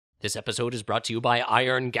This episode is brought to you by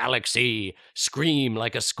Iron Galaxy. Scream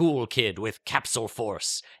like a school kid with Capsule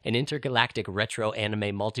Force, an intergalactic retro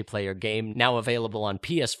anime multiplayer game now available on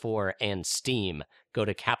PS4 and Steam. Go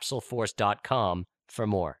to capsuleforce.com for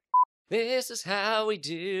more. This is how we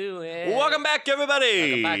do it. Welcome back,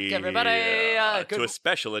 everybody! Welcome back, everybody. To a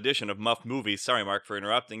special edition of Muff Movies. Sorry, Mark, for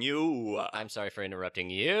interrupting you. I'm sorry for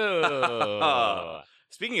interrupting you.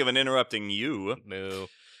 Speaking of interrupting you, Moo.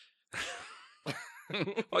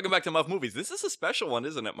 welcome back to Muff Movies. This is a special one,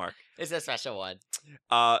 isn't it, Mark? It's a special one.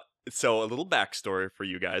 So a little backstory for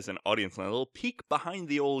you guys, an audience, and a little peek behind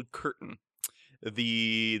the old curtain.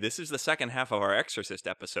 This is the second half of our Exorcist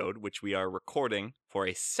episode, which we are recording for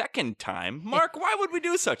a second time. Mark, why would we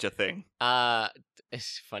do such a thing?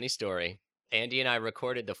 Funny story. Andy and I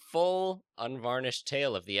recorded the full unvarnished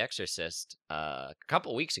tale of The Exorcist a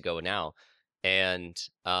couple weeks ago now, and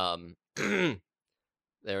there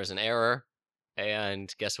was an error,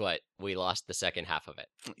 and guess what? We lost the second half of it.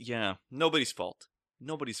 Yeah, nobody's fault.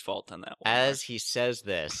 Nobody's fault on that one. As he says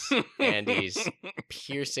this, Andy's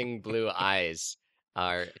piercing blue eyes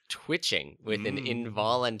are twitching with an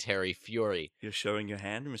involuntary fury You're showing your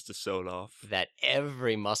hand, Mr. Soloff. that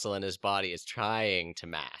every muscle in his body is trying to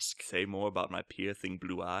mask. Say more about my piercing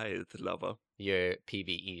blue eyes, lover. Your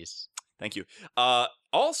PVEs. Thank you.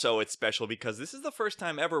 Also, it's special because this is the first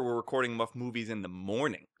time ever we're recording Muff Movies in the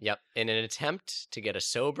morning. Yep, in an attempt to get a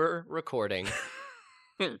sober recording,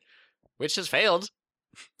 which has failed.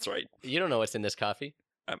 That's right. You don't know what's in this coffee.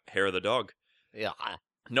 Hair of the dog. Yeah.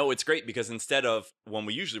 No, it's great because instead of when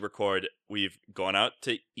we usually record, we've gone out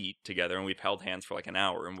to eat together and we've held hands for like an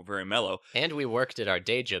hour and we're very mellow. And we worked at our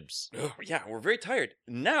day jobs. Oh, yeah, we're very tired.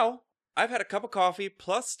 Now, I've had a cup of coffee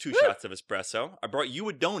plus 2 shots of espresso. I brought you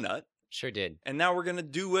a donut. Sure did. And now we're going to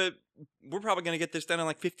do we're probably going to get this done in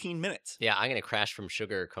like 15 minutes. Yeah, I'm going to crash from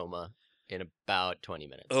sugar coma in about 20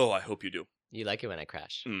 minutes. Oh, I hope you do. You like it when I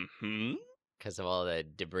crash? Mm-hmm. Because of all the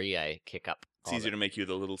debris I kick up. It's easier to make you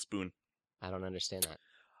the little spoon. I don't understand that.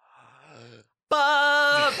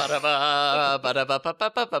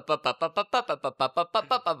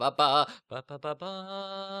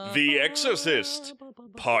 The Exorcist,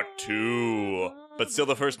 Part 2. But still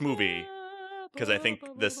the first movie. Because I think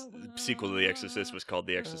this sequel to The Exorcist was called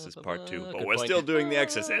The Exorcist Part 2. But Good we're point. still doing The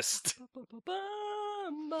Exorcist.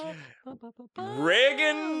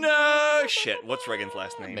 Reagan, what's Reagan's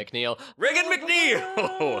last name? McNeil. Reagan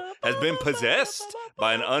McNeil has been possessed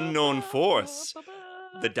by an unknown force.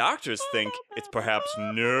 The doctors think it's perhaps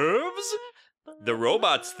nerves. The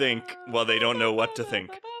robots think, well, they don't know what to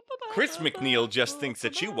think. Chris McNeil just thinks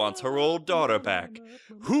that she wants her old daughter back.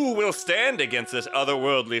 Who will stand against this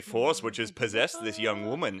otherworldly force which has possessed this young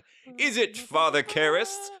woman? Is it Father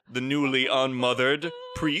Karras, the newly unmothered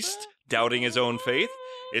priest, doubting his own faith?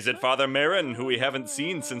 Is it Father Merrin, who we haven't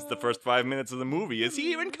seen since the first 5 minutes of the movie? Is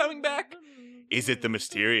he even coming back? Is it the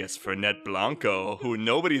mysterious Fernet Blanco, who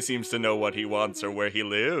nobody seems to know what he wants or where he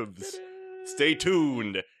lives? Stay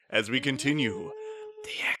tuned as we continue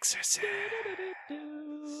The Exorcist.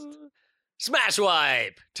 Smash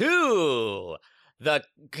Wipe 2. The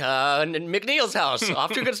McNeil's house.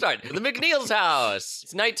 Off to a good start. The McNeil's house.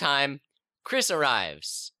 It's nighttime. Chris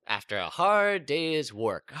arrives after a hard day's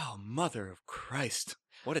work. Oh, mother of Christ.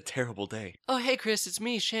 What a terrible day. Oh, hey, Chris. It's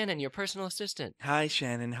me, Shannon, your personal assistant. Hi,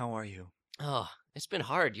 Shannon. How are you? Oh, it's been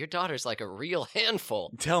hard. Your daughter's like a real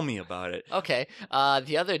handful. Tell me about it. Okay.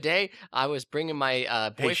 The other day, I was bringing my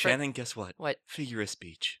boyfriend. Hey, Shannon, guess what? What? Figure of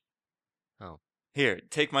speech. Oh. Here,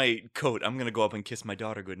 take my coat. I'm going to go up and kiss my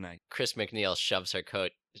daughter goodnight. Chris McNeil shoves her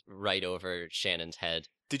coat right over Shannon's head.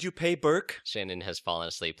 Did you pay Burke? Shannon has fallen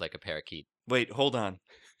asleep like a parakeet. Wait, hold on.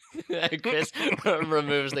 Chris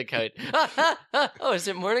removes the coat. Oh, is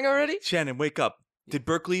it morning already? Shannon, wake up. Did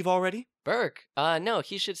Burke leave already? Burke? No,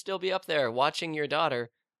 he should still be up there watching your daughter.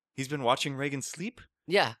 He's been watching Reagan sleep?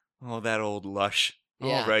 Yeah. Oh, that old lush.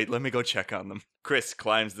 Yeah. All right, let me go check on them. Chris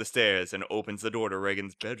climbs the stairs and opens the door to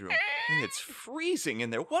Reagan's bedroom. And it's freezing in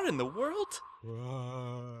there. What in the world?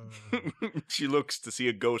 She looks to see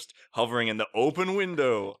a ghost hovering in the open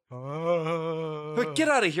window. Get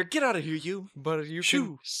out of here. Get out of here, you. But you Shoo.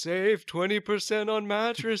 can save 20% on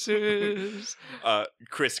mattresses.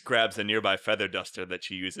 Chris grabs a nearby feather duster that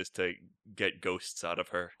she uses to get ghosts out of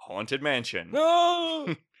her haunted mansion.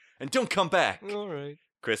 No! And don't come back. All right.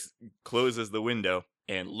 Chris closes the window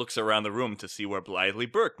and looks around the room to see where Blithely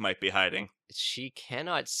Burke might be hiding. She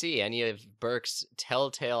cannot see any of Burke's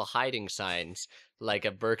telltale hiding signs, like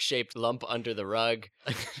a Burke-shaped lump under the rug.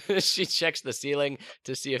 She checks the ceiling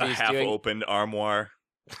to see if A he's doing... half-opened armoire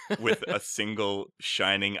with a single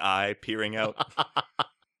shining eye peering out.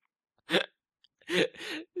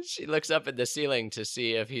 She looks up at the ceiling to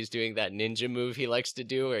see if he's doing that ninja move he likes to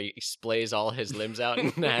do, where he splays all his limbs out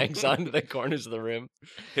and hangs onto the corners of the room.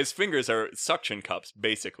 His fingers are suction cups,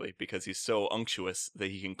 basically, because he's so unctuous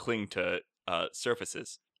that he can cling to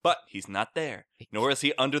surfaces. But he's not there, nor is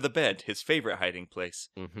he under the bed, his favorite hiding place.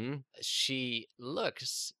 Mm-hmm. She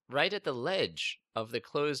looks right at the ledge of the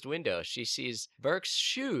closed window. She sees Burke's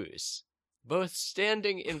shoes, both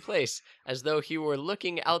standing in place as though he were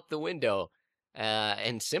looking out the window,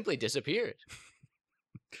 and simply disappeared.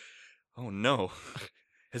 Oh no.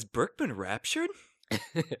 Has Burke been raptured?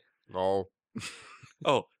 No.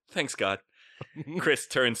 Oh, thanks God. Chris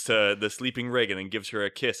turns to the sleeping Reagan and gives her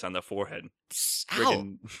a kiss on the forehead.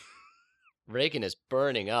 Ow. Reagan is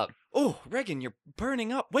burning up. Oh, Reagan, you're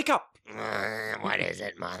burning up. Wake up. What is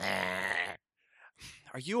it, Mother?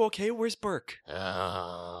 Are you okay? Where's Burke?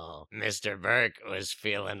 Oh, Mr. Burke was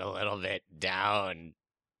feeling a little bit down.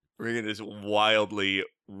 Reagan is wildly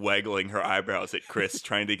waggling her eyebrows at Chris,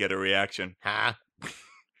 trying to get a reaction. Huh?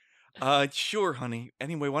 Sure, honey.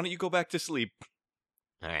 Anyway, why don't you go back to sleep?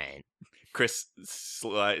 All right. Chris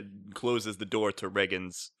closes the door to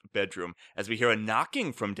Reagan's bedroom as we hear a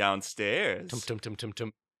knocking from downstairs. Tum tum tum tum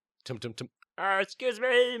tum tum tum tum. Excuse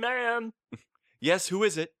me, ma'am. Yes, who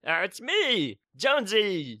is it? It's me,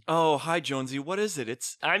 Jonesy. Oh, hi, Jonesy. What is it?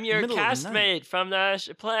 It's I'm your middle of the castmate from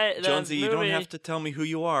the play. The Jonesy, you don't movie. have to tell me who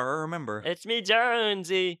you are. I remember. It's me,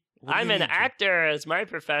 Jonesy. What do I'm you an need, actor. It's my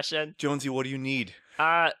profession. Jonesy, what do you need?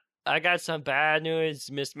 I got some bad news,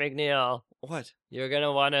 Miss McNeil. What? You're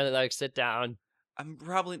gonna wanna sit down. I'm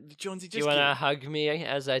probably Jonesy. Do you wanna hug me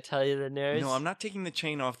as I tell you the news? No, I'm not taking the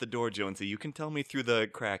chain off the door, Jonesy. You can tell me through the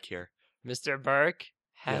crack here. Mr. Burke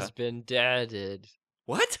has been deaded.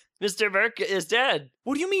 What? Mr. Burke is dead.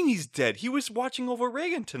 What do you mean he's dead? He was watching over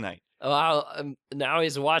Reagan tonight. Well, now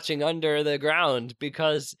he's watching under the ground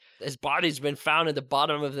because his body's been found at the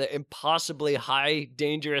bottom of the impossibly high,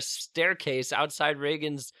 dangerous staircase outside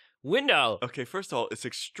Reagan's window. Okay, first of all, it's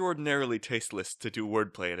extraordinarily tasteless to do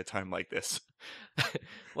wordplay at a time like this.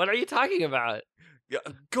 What are you talking about? Yeah,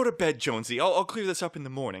 go to bed, Jonesy. I'll clear this up in the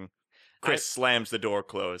morning. Chris slams the door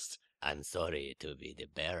closed. I'm sorry to be the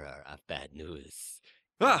bearer of bad news.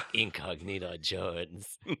 Ah! Incognito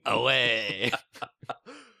Jones, away.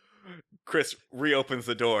 Chris reopens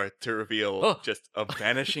the door to reveal just a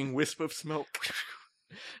vanishing wisp of smoke.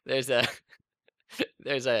 There's a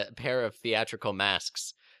pair of theatrical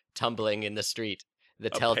masks tumbling in the street. The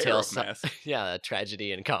telltale sign, yeah, a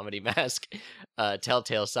tragedy and comedy mask,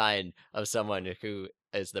 telltale sign of someone who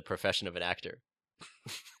is the profession of an actor.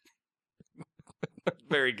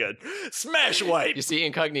 Very good. Smash wipe! You see,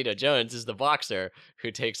 Incognito Jones is the boxer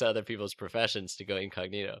who takes other people's professions to go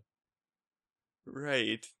incognito.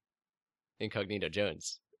 Right. Incognito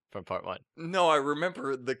Jones from part 1. No, I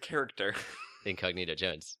remember the character. Incognito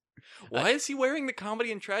Jones. Why is he wearing the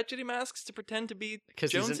comedy and tragedy masks to pretend to be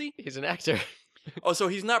Jonesy? He's an actor. Oh, so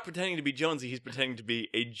he's not pretending to be Jonesy, he's pretending to be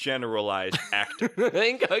a generalized actor.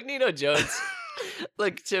 Incognito Jones.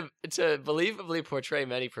 Like, to believably portray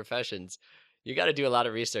many professions, you got to do a lot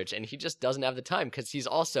of research, and he just doesn't have the time because he's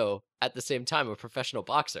also, at the same time, a professional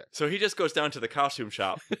boxer. So he just goes down to the costume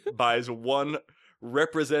shop, buys one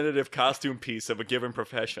representative costume piece of a given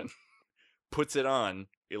profession, puts it on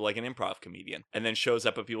like an improv comedian, and then shows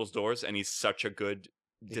up at people's doors, and he's such a good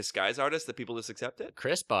disguise artist that people just accept it.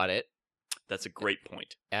 Chris bought it. That's a great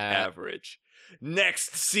point. Average.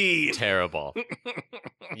 Next scene. Terrible.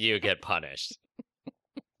 You get punished.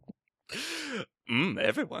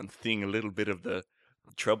 Everyone's seeing a little bit of the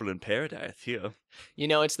trouble in paradise here. You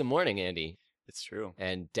know, it's the morning, Andy. It's true.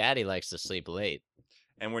 And Daddy likes to sleep late.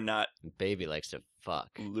 And we're not... Baby likes to fuck.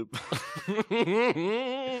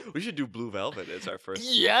 We should do Blue Velvet as our first...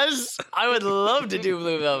 Yes! I would love to do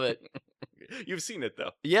Blue Velvet. You've seen it,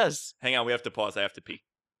 though. Yes. Hang on, we have to pause. I have to pee.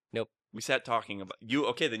 Nope. We sat talking about... You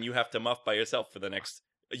okay, then you have to muff by yourself for the next...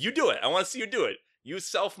 You do it. I want to see you do it. You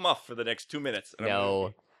self-muff for the next 2 minutes.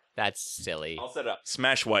 No, that's silly. I'll set up.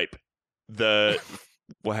 Smash wipe.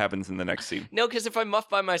 What happens in the next scene? No, because if I muff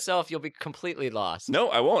by myself, you'll be completely lost. No,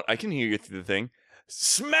 I won't. I can hear you through the thing.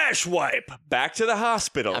 Smash wipe! Back to the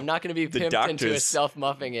hospital. I'm not going to be pimped into a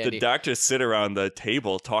self-muffing, Andy. The doctors sit around the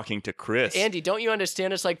table talking to Chris. Andy, don't you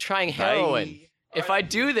understand? It's like trying heroin. If I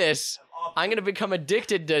do this, I'm going to become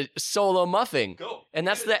addicted to solo muffing. Go. And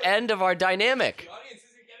that's the end of our dynamic. The audience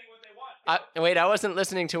isn't getting what they want. Wait, I wasn't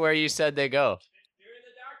listening to where you said they go. They're in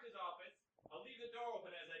the doctor's office. I'll leave the door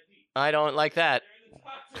open as I pee. I don't like that. They're in the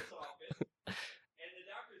doctor's office. And the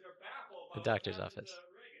doctors are baffled by The doctor's what happened office. to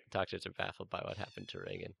Reagan. Doctors are baffled by what happened to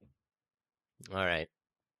Reagan. All right.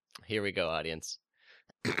 Here we go, audience.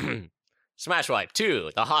 Smash wipe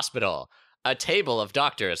 2, the hospital. A table of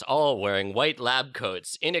doctors, all wearing white lab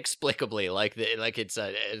coats, inexplicably, like it's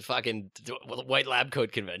a fucking white lab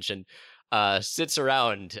coat convention, sits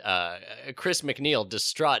around. Chris McNeil,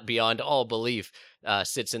 distraught beyond all belief,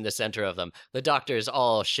 sits in the center of them. The doctors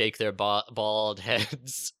all shake their bald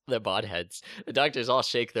heads. Their bald heads. The doctors all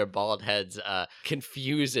shake their bald heads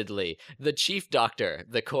confusedly. The chief doctor,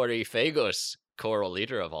 the Coryphagos, choral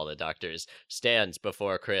leader of all the doctors, stands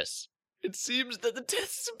before Chris. It seems that the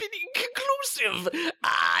tests have been inconclusive.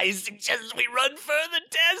 I suggest we run further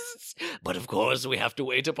tests. But of course, we have to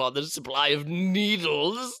wait upon the supply of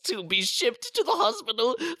needles to be shipped to the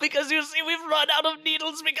hospital because you see, we've run out of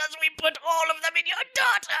needles because we put all of them in your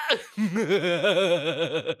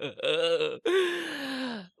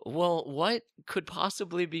daughter. Well, what could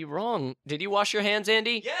possibly be wrong? Did you wash your hands,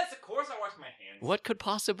 Andy? Yes, of course I wash my hands. What could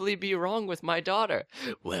possibly be wrong with my daughter?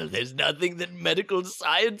 Well, there's nothing that medical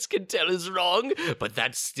science can tell is wrong, but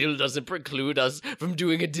that still doesn't preclude us from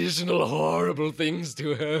doing additional horrible things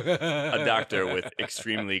to her. A doctor with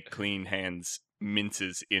extremely clean hands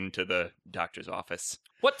minces into the doctor's office.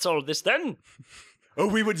 What's all this then? Oh,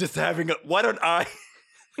 we were just having a... Why don't I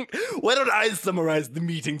summarize the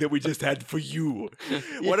meeting that we just had for you?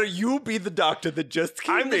 Why don't you be the doctor that just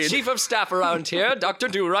came in? I'm the chief of staff around here, Dr.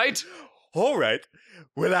 Do-Right. All right.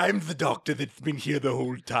 Well, I'm the doctor that's been here the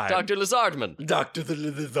whole time. Dr. Lizardman. Dr.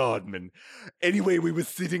 Lizardman. Anyway, we were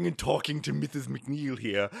sitting and talking to Mrs. McNeil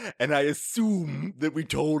here, and I assume that we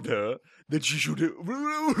told her that she should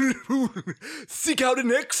seek out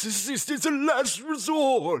an exorcist as a last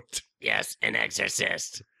resort. Yes, an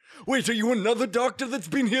exorcist. Wait, are you another doctor that's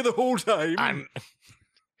been here the whole time?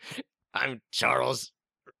 I'm Charles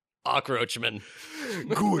Cockroachman.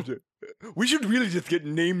 Good. We should really just get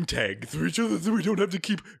name tags for each other so we don't have to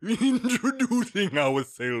keep introducing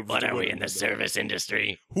ourselves. What are we in the service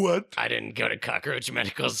industry? What? I didn't go to cockroach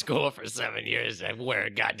medical school for 7 years. I wear a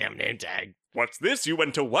goddamn name tag. What's this? You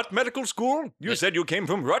went to what medical school? You said you came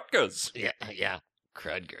from Rutgers. Yeah.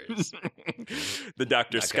 Crudgers. The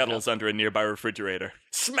doctor scuttles under a nearby refrigerator.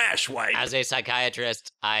 Smash wipe! As a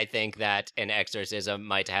psychiatrist, I think that an exorcism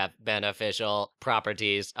might have beneficial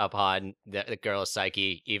properties upon the girl's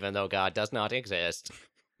psyche, even though God does not exist.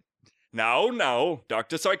 Now,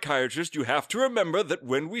 Dr. Psychiatrist, you have to remember that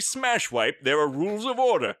when we smash wipe, there are rules of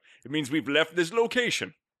order. It means we've left this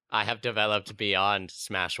location. I have developed beyond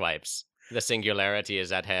smash wipes. The singularity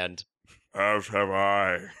is at hand. As have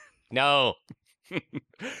I. No.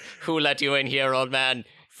 Who let you in here, old man?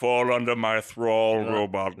 Fall under my thrall,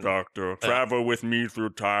 robot doctor. Travel with me through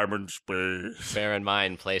time and space. Baron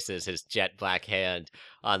Mine places his jet black hand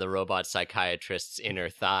on the robot psychiatrist's inner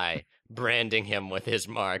thigh, branding him with his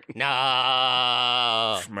mark.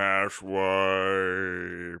 No! Smash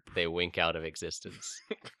wipe. They wink out of existence.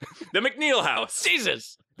 The McNeil house!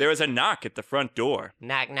 Jesus! There is a knock at the front door.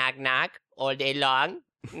 Knock, knock, knock, all day long.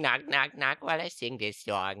 Knock, knock, knock while I sing this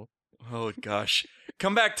song. Oh, gosh.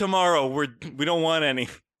 Come back tomorrow. We don't want any.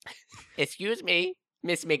 Excuse me,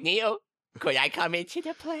 Miss McNeil. Could I come into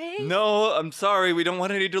the place? No, I'm sorry. We don't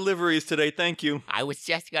want any deliveries today. Thank you. I was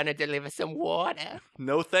just gonna deliver some water.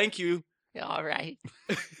 No, thank you. All right.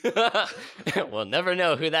 We'll never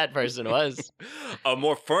know who that person was. A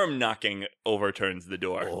more firm knocking overturns the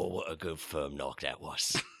door. Oh, what a good firm knock that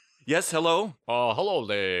was. Yes, hello? Hello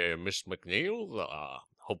there, Miss McNeil.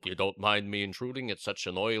 Hope you don't mind me intruding at such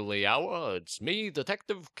an oily hour. It's me,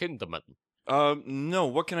 Detective Kinderman. No.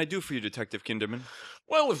 What can I do for you, Detective Kinderman?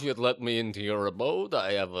 Well, if you'd let me into your abode,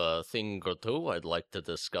 I have a thing or two I'd like to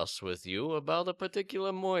discuss with you about a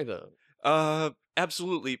particular moida.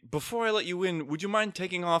 Absolutely. Before I let you in, would you mind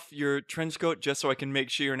taking off your trench coat just so I can make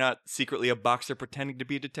sure you're not secretly a boxer pretending to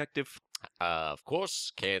be a detective? Of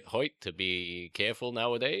course, can't hurt to be careful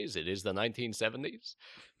nowadays. It is the 1970s.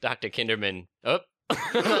 Dr. Kinderman.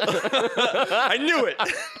 I knew it!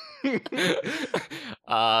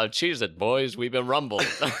 Cheese it, boys. We've been rumbled.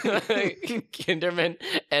 Kinderman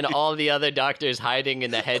and all the other doctors hiding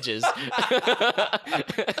in the hedges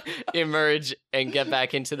emerge and get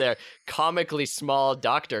back into their comically small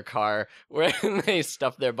doctor car where they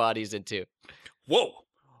stuff their bodies into. Whoa!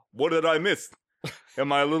 What did I miss?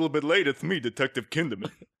 Am I a little bit late? It's me, Detective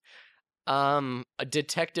Kinderman.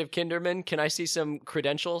 Detective Kinderman, can I see some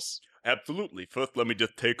credentials? Absolutely. First, let me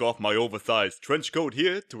just take off my oversized trench coat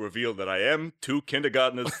here to reveal that I am two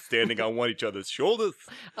kindergartners standing on each other's shoulders.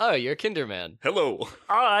 Oh, you're Kinderman. Hello.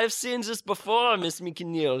 Oh, I've seen this before, Miss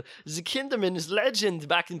McNeil. The Kinderman is legend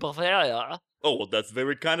back in Bavaria. Oh, well, that's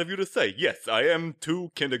very kind of you to say. Yes, I am two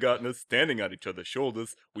kindergartners standing on each other's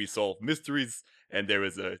shoulders. We solve mysteries, and there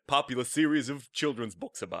is a popular series of children's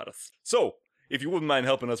books about us. So, if you wouldn't mind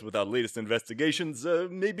helping us with our latest investigations,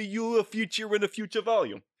 maybe you'll feature in a future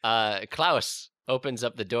volume. Klaus opens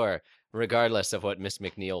up the door, regardless of what Miss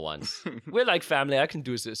McNeil wants. We're like family. I can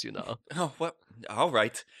do this, you know. Oh, well, all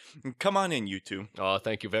right. Come on in, you two. Oh,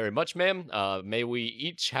 thank you very much, ma'am. May we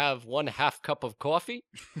each have 1/2 cup of coffee?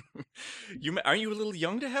 Aren't you a little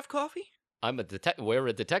young to have coffee? I'm a detective. We're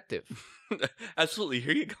a detective. Absolutely.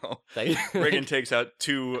 Here you go. Thank Reagan takes out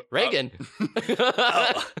two. Reagan.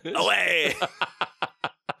 Away.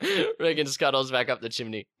 Reagan scuttles back up the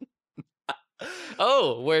chimney.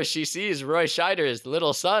 Oh, where she sees Roy Scheider's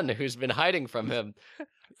little son, who's been hiding from him.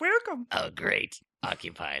 Welcome. Oh, great.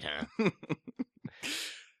 Occupied, huh?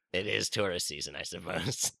 It is tourist season, I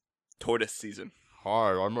suppose. Tortoise season.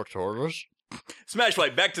 Hi, I'm a tortoise.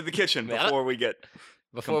 Smashlight, back to the kitchen before we get.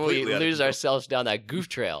 Before we completely out of lose control. ourselves down that goof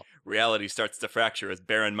trail. Reality starts to fracture as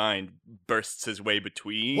Baron Mind bursts his way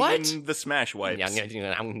between What? the smash wipes.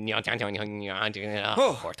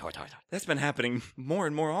 Oh. That's been happening more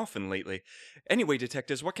and more often lately. Anyway,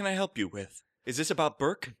 detectives, what can I help you with? Is this about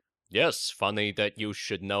Burke? Yes, funny that you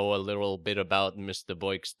should know a little bit about Mr.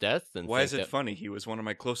 Boyk's death. And Why is think it that funny? He was one of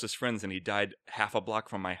my closest friends and he died half a block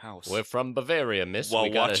from my house. We're from Bavaria, miss. While We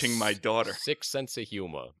got a watching my daughter. Sick sense of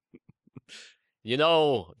humor. You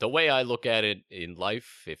know, the way I look at it in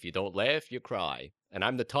life, if you don't laugh, you cry. And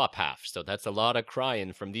I'm the top half, so that's a lot of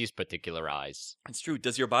crying from these particular eyes. It's true.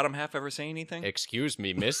 Does your bottom half ever say anything? Excuse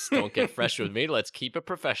me, miss. Don't get fresh with me. Let's keep it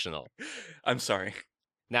professional. I'm sorry.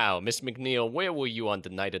 Now, Miss McNeil, where were you on the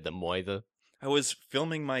night of the murder? I was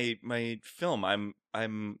filming my film.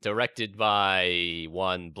 I'm Directed by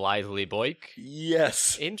one Blithely Boyk?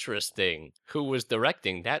 Yes. Interesting. Who was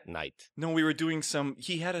directing that night? No, we were doing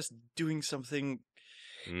he had us doing something.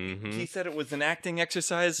 Mm-hmm. He said it was an acting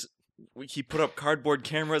exercise. He put up cardboard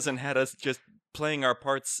cameras and had us just playing our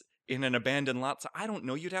parts in an abandoned lot. So I don't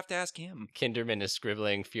know. You'd have to ask him. Kinderman is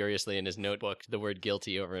scribbling furiously in his notebook the word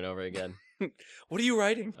guilty over and over again. What are you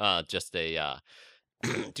writing? Just a,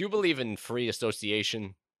 do you believe in free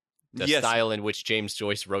association? The Yes. style in which James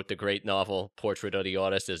Joyce wrote the great novel, Portrait of the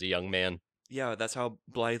Artist as a Young Man. Yeah, that's how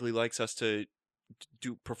Blithely likes us to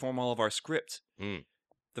perform all of our scripts. Mm.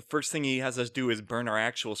 The first thing he has us do is burn our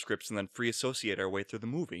actual scripts and then free associate our way through the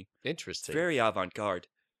movie. It's Interesting. very avant-garde.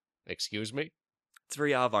 Excuse me? It's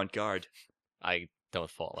very avant-garde. I don't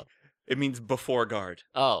follow. It means before guard.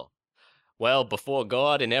 Oh. Well, before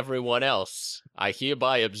God and everyone else, I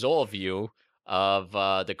hereby absolve you of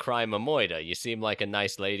the crime of murder. You seem like a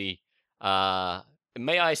nice lady.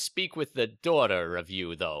 May I speak with the daughter of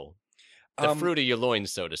you, though? The fruit of your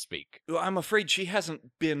loins, so to speak. I'm afraid she hasn't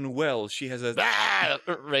been well. She has a... Ah!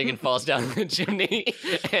 Reagan falls down the chimney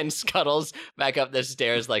and scuttles back up the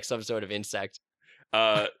stairs like some sort of insect.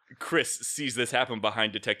 Chris sees this happen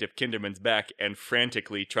behind Detective Kinderman's back and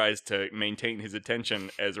frantically tries to maintain his attention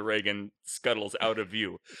as Reagan scuttles out of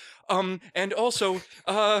view. And also,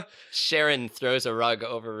 Sharon throws a rug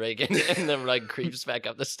over Reagan and the rug creeps back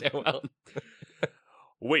up the stairwell.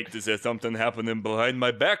 wait, is there something happening behind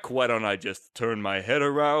my back? Why don't I just turn my head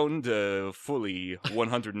around fully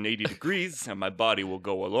 180 degrees and my body will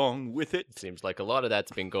go along with it? Seems like a lot of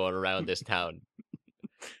that's been going around this town.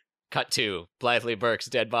 Cut to Blithely Burke's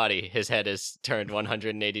dead body. His head is turned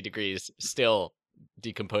 180 degrees, still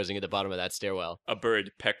decomposing at the bottom of that stairwell. A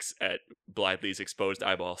bird pecks at Blithely's exposed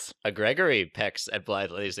eyeballs. A Gregory pecks at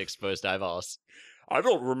Blithely's exposed eyeballs. I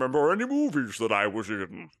don't remember any movies that I was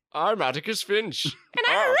in. I'm Atticus Finch. And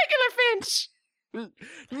I'm Oh. a regular Finch.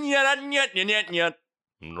 Nyat, nyat, nyat, nyat.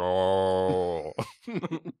 No.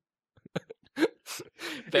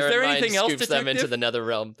 there anything else, scoops them into Detective? the nether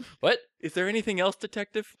realm. What? Is there anything else,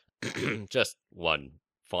 Detective? Just one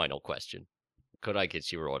final question. Could I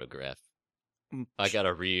get your autograph? Mm, I got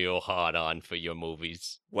a real hard on for your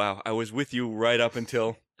movies. Wow, I was with you right up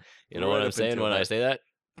until... You know Right what I'm up saying until when I that. say that?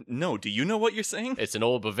 No, do you know what you're saying? It's an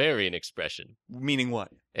old Bavarian expression. Meaning what?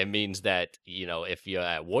 It means that, if you're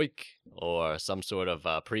at work or some sort of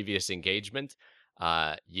previous engagement,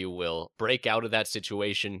 you will break out of that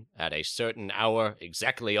situation at a certain hour,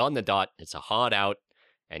 exactly on the dot. It's a hard out,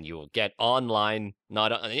 and you will get online,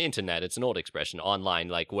 not on the internet, it's an old expression, online,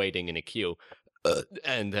 like waiting in a queue,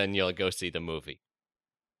 and then you'll go see the movie.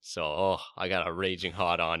 So, I got a raging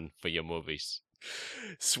hard on for your movies.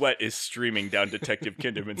 Sweat is streaming down Detective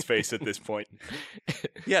Kinderman's face at this point.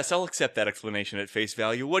 Yes, I'll accept that explanation at face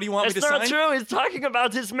value. What do you want me to sign? true. He's talking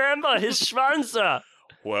about his member, his Schwanzer.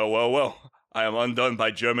 Well, well, well. I am undone by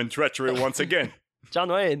German treachery once again.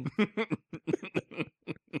 John Wayne.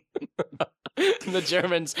 The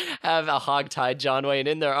Germans have a hog-tied John Wayne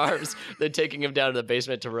in their arms. They're taking him down to the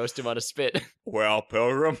basement to roast him on a spit. Well,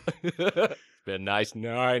 Pilgrim, It's been a nice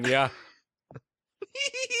 9, yeah.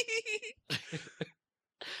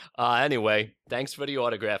 Anyway, thanks for the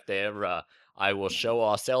autograph there. I will show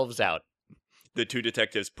ourselves out. The two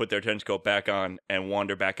detectives put their trench coat back on and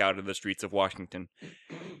wander back out of the streets of Washington.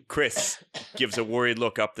 Chris gives a worried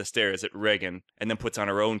look up the stairs at Reagan and then puts on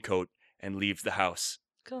her own coat and leaves the house.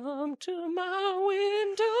 Come to my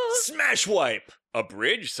window. Smash wipe! A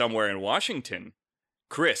bridge somewhere in Washington.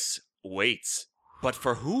 Chris waits. But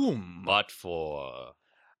for whom? But for...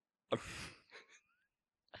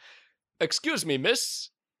 Excuse me, miss.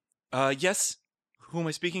 Yes? Who am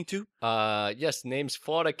I speaking to? Yes, name's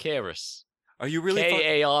Fortacaris. Are you really...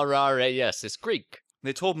 Karras. It's Greek.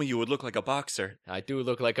 They told me you would look like a boxer. I do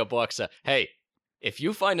look like a boxer. Hey, if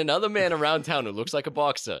you find another man around town who looks like a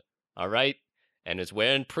boxer, all right, and is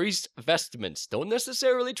wearing priest vestments, don't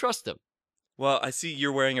necessarily trust him. Well, I see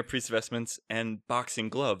you're wearing a priest's vestments and boxing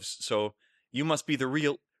gloves, so you must be the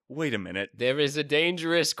real... Wait a minute. There is a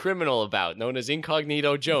dangerous criminal about, known as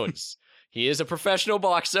Incognito Jones. He is a professional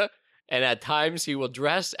boxer, and at times he will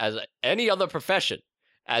dress as any other profession.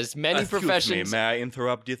 As many professions... Me, may I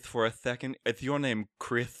interrupt you for a second? Is your name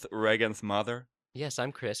Chris, Reagan's mother? Yes,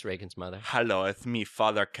 I'm Chris, Reagan's mother. Hello, it's me,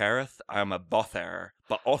 Father Karras. I'm a boxer,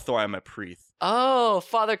 but also I'm a priest. Oh,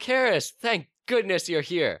 Father Karras, thank goodness you're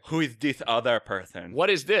here. Who is this other person? What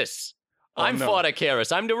is this? Oh, I'm no. Father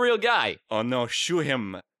Karras. I'm the real guy. Oh no, shoot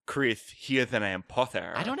him, Chris. He is an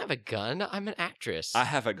imposter. I don't have a gun. I'm an actress. I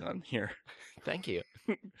have a gun here. Thank you.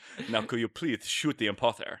 Now, could you please shoot the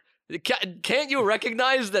imposter? Can't you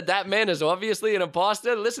recognize that man is obviously an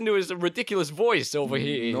imposter? Listen to his ridiculous voice over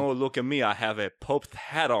here. No, look at me. I have a pope's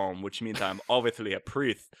hat on, which means I'm obviously a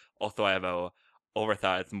priest. Also, I have a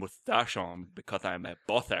oversized mustache on because I'm a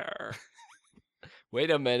boxer. Wait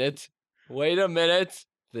a minute.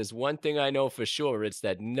 There's one thing I know for sure. It's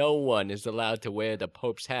that no one is allowed to wear the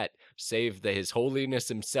Pope's hat save His Holiness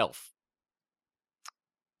himself.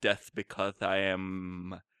 That's because I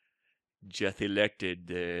am just elected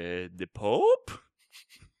the Pope?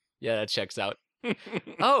 Yeah, that checks out.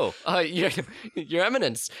 Oh, your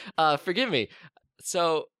Eminence. Forgive me.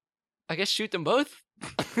 So, I guess shoot them both?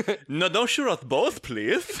 No, don't shoot us both,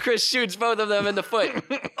 please. Chris shoots both of them in the foot.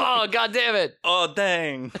 Oh, God damn it. Oh,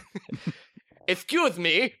 dang. Excuse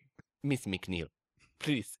me, Miss McNeil.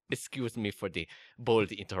 Please, excuse me for the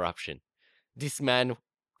bold interruption. This man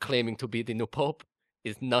claiming to be the new Pope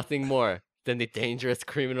is nothing more than the dangerous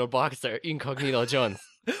criminal boxer Incognito Jones.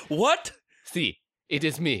 What? See, it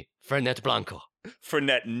is me, Fernet Blanco.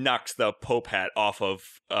 Fernet knocks the Pope hat off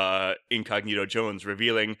of Incognito Jones,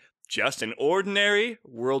 revealing just an ordinary,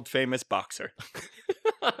 world-famous boxer.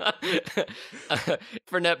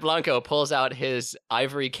 Fernet Blanco pulls out his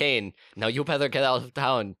ivory cane. Now you better get out of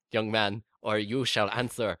town, young man, or you shall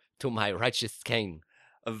answer to my righteous cane.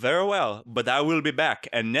 Very well, but I will be back,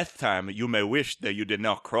 and next time you may wish that you did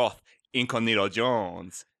not cross Incognito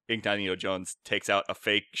Jones. Incognito Jones takes out a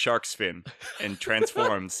fake shark's fin and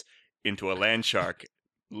transforms into a land shark,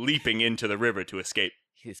 leaping into the river to escape.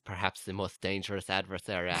 He is perhaps the most dangerous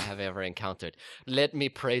adversary I have ever encountered. Let me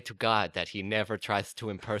pray to God that he never tries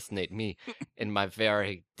to impersonate me in my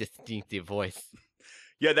very distinctive voice.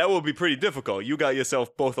 Yeah, that will be pretty difficult. You got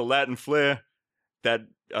yourself both a Latin flair, that,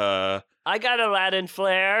 I got a Latin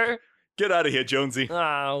flair. Get out of here, Jonesy.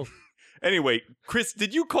 Oh. Anyway, Chris,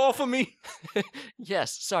 did you call for me?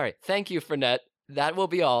 Yes, sorry. Thank you, Fernet. That will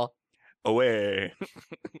be all. Away.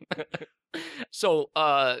 So,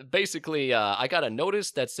 basically, I got a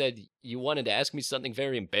notice that said you wanted to ask me something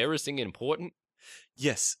very embarrassing and important.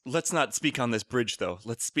 Yes, let's not speak on this bridge, though.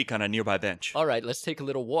 Let's speak on a nearby bench. All right, let's take a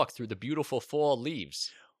little walk through the beautiful fall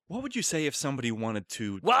leaves. What would you say if somebody wanted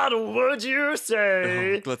to... What would you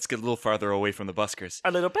say? Oh, let's get a little farther away from the buskers.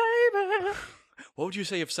 A little baby. What would you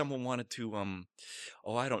say if someone wanted to,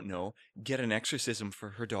 I don't know, get an exorcism for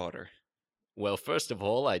her daughter? Well, first of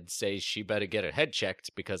all, I'd say she better get her head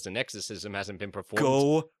checked because an exorcism hasn't been performed.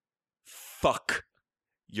 Go fuck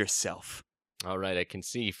yourself. All right, I can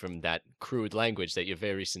see from that crude language that you're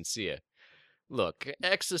very sincere. Look,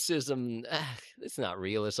 exorcism, it's not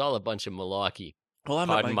real. It's all a bunch of malarkey. Well,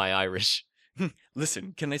 Pardon my Irish.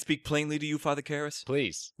 Listen, can I speak plainly to you, Father Karras?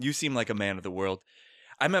 Please. You seem like a man of the world.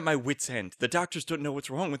 I'm at my wit's end. The doctors don't know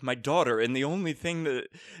what's wrong with my daughter, and the only thing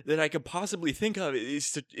that I could possibly think of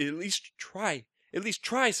is to at least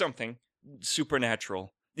try something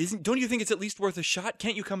supernatural. Don't you think it's at least worth a shot?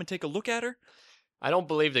 Can't you come and take a look at her? I don't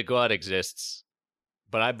believe that God exists,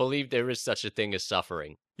 but I believe there is such a thing as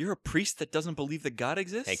suffering. You're a priest that doesn't believe that God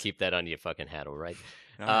exists? Hey, keep that under your fucking hat, all right?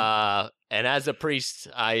 All right. And as a priest,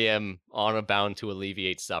 I am honor bound to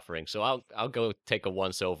alleviate suffering. So I'll go take a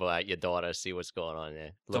once over at your daughter, see what's going on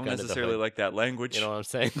there. Don't necessarily like that language. You know what I'm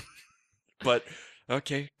saying? But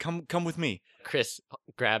Okay, come with me. Chris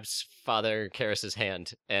grabs Father Karras's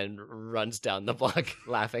hand and runs down the block,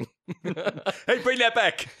 laughing. Hey, bring that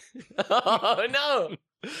back! Oh no!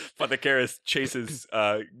 Father Karras chases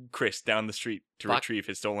Chris down the street to Fuck. retrieve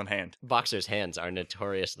his stolen hand. Boxers' hands are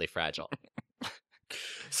notoriously fragile.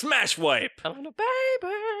 Smash wipe! I want a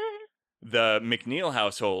baby. The McNeil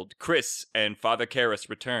household, Chris and Father Karras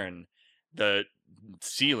return. The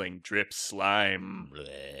ceiling drips slime.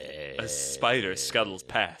 A spider scuttles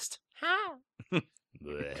past. How?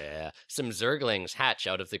 Some zerglings hatch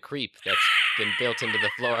out of the creep that's been built into the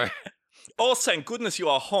floor. Oh, thank goodness you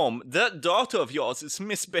are home. That daughter of yours is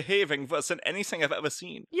misbehaving worse than anything I've ever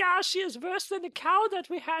seen. Yeah, she is worse than the cow that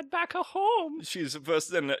we had back at home. She's worse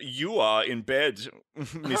than you are in bed,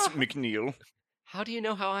 Miss McNeil. How do you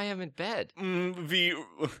know how I am in bed? We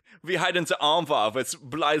hide in the armbar with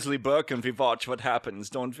Blithely Burke and we watch what happens,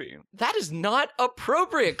 don't we? That is not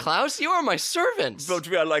appropriate, Klaus. You are my servants. But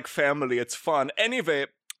we are like family, it's fun. Anyway,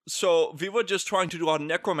 so we were just trying to do our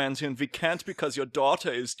necromancy and we can't because your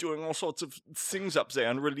daughter is doing all sorts of things up there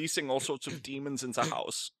and releasing all sorts of demons in the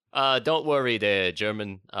house. Don't worry there,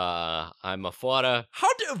 German. I'm a father.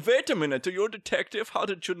 Wait a minute, are you a detective? How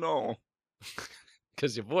did you know?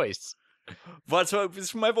 'Cause your voice. What's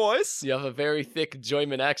with my voice? You have a very thick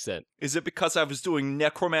German accent. Is it because I was doing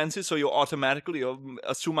necromancy so you automatically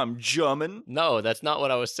assume I'm German? No, that's not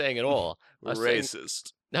what I was saying at all. I was saying-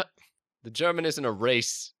 Racist. the German isn't a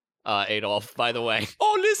race, Adolf, by the way.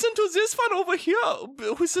 Oh, listen to this one over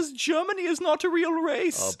here who says Germany is not a real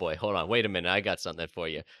race. Oh boy, hold on. Wait a minute. I got something for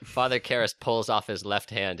you. Father Karras pulls off his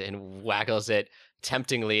left hand and waggles it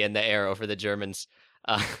temptingly in the air over the Germans.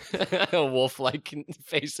 Wolf-like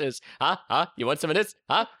faces. Huh? You want some of this?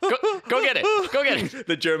 Huh? Go get it. Go get it.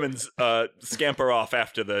 The Germans scamper off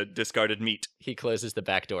after the discarded meat. He closes the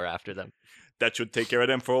back door after them. That should take care of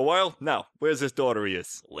them for a while. Now, where's this daughter he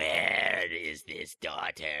is? Where is this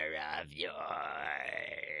daughter of yours?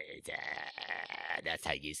 That's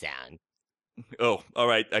how you sound. Oh, all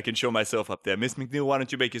right. I can show myself up there. Miss McNeil, why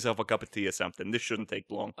don't you make yourself a cup of tea or something? This shouldn't take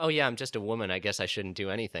long. Oh yeah, I'm just a woman. I guess I shouldn't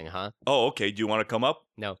do anything, huh? Oh, okay. Do you want to come up?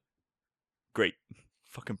 No. Great.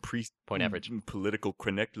 Fucking priest. Point average. Political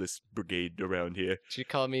creneckless brigade around here. Did you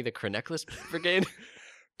call me the Creneckless Brigade?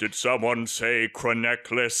 Did someone say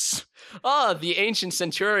creneckless? Ah, the ancient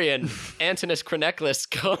centurion, Antinous Creneckless,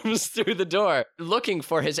 comes through the door looking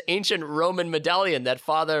for his ancient Roman medallion that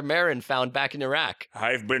Father Marin found back in Iraq.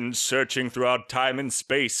 I've been searching throughout time and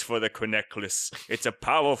space for the creneckless. It's a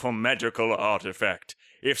powerful magical artifact.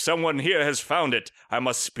 If someone here has found it, I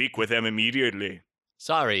must speak with them immediately.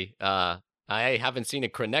 Sorry, I haven't seen a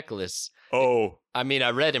Creneckless. Oh, I mean, I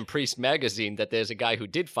read in Priest Magazine that there's a guy who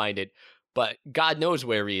did find it, but God knows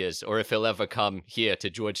where he is or if he'll ever come here to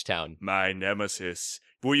Georgetown. my nemesis.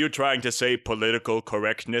 Were you trying to say political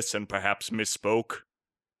correctness and perhaps misspoke?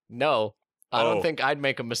 No, I Oh. don't think I'd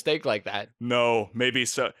make a mistake like that. No, maybe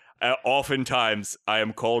so. Oftentimes, I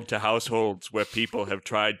am called to households where people have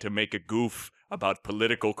tried to make a goof about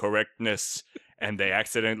political correctness, and they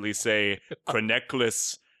accidentally say,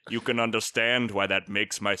 creneckless. You can understand why that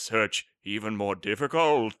makes my search even more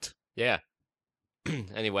difficult. Yeah.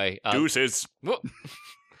 Anyway, Deuces.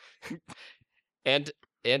 and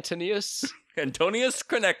Antonius Antonius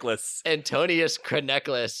Creneckless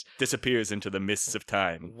Creneckless. disappears into the mists of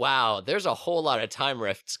time. Wow, there's a whole lot of time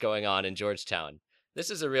rifts going on in Georgetown. This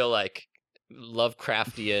is a real like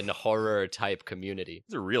Lovecraftian horror type community.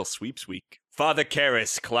 It's a real sweeps week. Father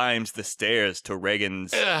Karras climbs the stairs to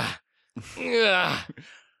Reagan's. Ugh. Ugh.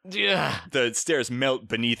 Ugh. The stairs melt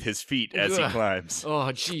beneath his feet as he Ugh. climbs.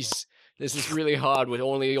 Oh, jeez. This is really hard with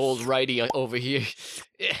only old righty over here.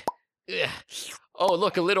 Oh,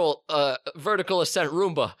 look, a little vertical ascent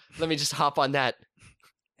Roomba. Let me just hop on that.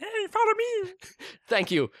 Hey, follow me.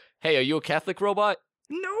 Thank you. Hey, are you a Catholic robot?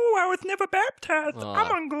 No, I was never baptized. Aw. I'm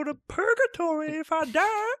gonna go to purgatory if I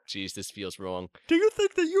die. Jeez, this feels wrong. Do you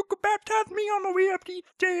think that you could baptize me on the way up to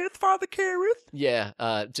death, Father Karras? Yeah,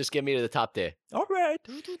 just get me to the top there. All right.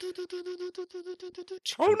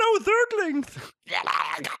 Oh no, Zerglings!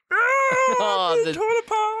 Oh, the torn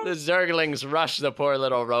apart. The Zerglings rush the poor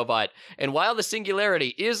little robot, and while the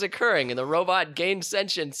singularity is occurring and the robot gains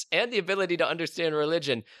sentience and the ability to understand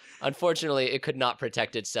religion, unfortunately, it could not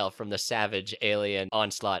protect itself from the savage alien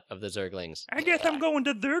onslaught of the Zerglings. I guess I'm going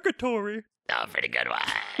to Zergatory. Oh, pretty good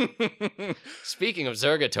one. Speaking of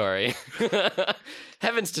Zergatory,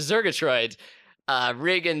 heavens to Zergatroid,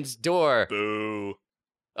 Reagan's door. Boo.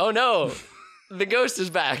 Oh no! The ghost is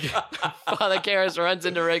back. Father Karras runs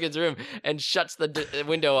into Reagan's room and shuts the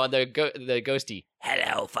window on the ghosty.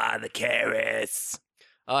 Hello, Father Karras.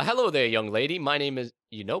 Hello there, young lady. My name is...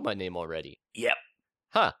 You know my name already. Yep.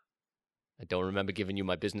 Huh. I don't remember giving you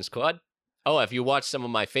my business card. Oh, have you watched some of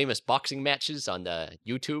my famous boxing matches on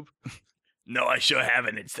YouTube? No, I sure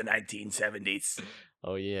haven't. It's the 1970s.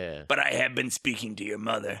 Oh, yeah. But I have been speaking to your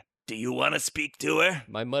mother. Do you want to speak to her?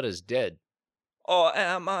 My mother's dead. Oh,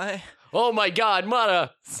 am I? Oh, my God, mother!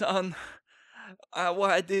 Son,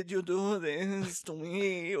 why did you do this to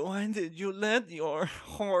me? Why did you let your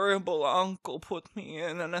horrible uncle put me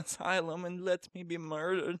in an asylum and let me be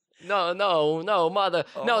murdered? No, mother.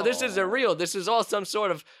 No, this isn't Oh. real. This is all some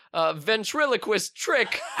sort of ventriloquist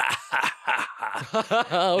trick.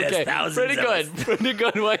 Okay, thousands pretty of good. us. Pretty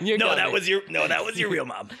good one. You No, got that me. was your real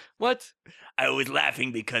mom. What? I was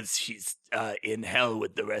laughing because she's in hell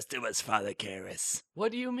with the rest of us, Father Karras.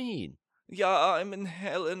 What do you mean? Yeah, I'm in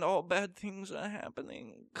hell and all bad things are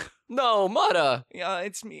happening. No, mother. Yeah,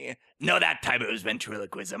 it's me. No, that time it was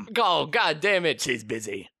ventriloquism. Oh, God damn it. She's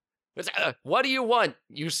busy. What do you want,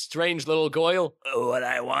 you strange little Goyle? What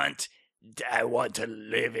I want to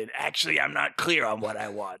live in. Actually, I'm not clear on what I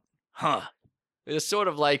want. Huh. It's sort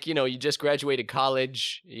of like, you just graduated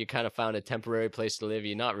college, you kind of found a temporary place to live,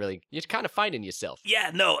 you're kind of finding yourself. Yeah,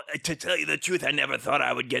 no, to tell you the truth, I never thought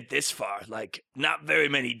I would get this far. Like, not very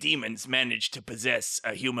many demons manage to possess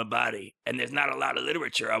a human body, and there's not a lot of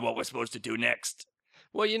literature on what we're supposed to do next.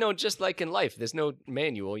 Well, just like in life, there's no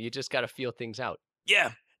manual, you just gotta feel things out.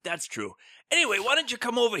 Yeah, that's true. Anyway, why don't you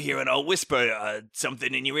come over here and I'll whisper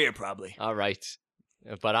something in your ear, probably. All right.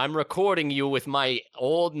 But I'm recording you with my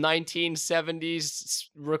old 1970s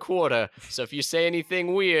recorder, so if you say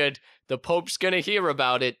anything weird, the Pope's gonna hear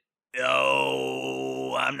about it.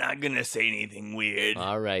 Oh, I'm not gonna say anything weird.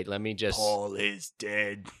 All right, let me just... Paul is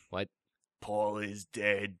dead. What? Paul is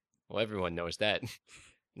dead. Well, everyone knows that.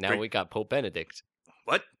 Now Great. we got Pope Benedict.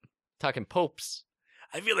 What? Talking popes.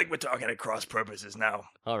 I feel like we're talking at cross purposes now.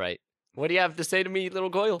 All right. What do you have to say to me, little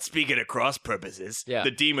Goyle? Speaking of cross purposes, Yeah.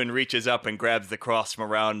 The demon reaches up and grabs the cross from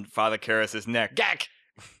around Father Karras' neck, Gack!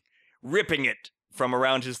 ripping it from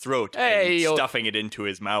around his throat Hey, and yo. stuffing it into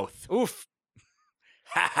his mouth. Oof.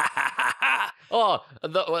 Ha ha ha ha ha! Oh,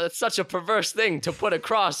 it's such a perverse thing to put a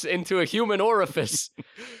cross into a human orifice.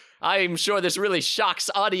 I'm sure this really shocks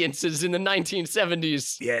audiences in the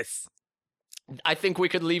 1970s. Yes. I think we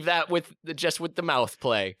could leave that with with the mouth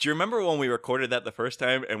play. Do you remember when we recorded that the first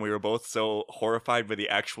time and we were both so horrified by the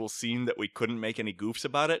actual scene that we couldn't make any goofs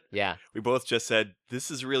about it? Yeah. We both just said, this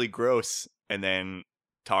is really gross, and then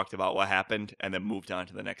talked about what happened and then moved on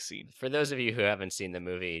to the next scene. For those of you who haven't seen the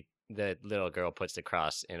movie, the little girl puts the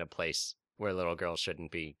cross in a place where little girls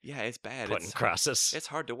shouldn't be Yeah, it's bad. putting It's crosses. It's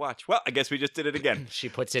hard to watch. Well, I guess we just did it again. She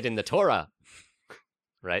puts it in the Torah.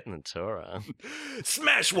 Right in the Torah.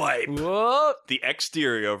 Smash wipe! Whoa! The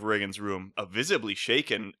exterior of Reagan's room, a visibly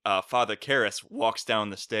shaken Father Karras walks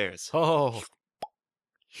down the stairs. Oh.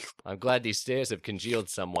 I'm glad these stairs have congealed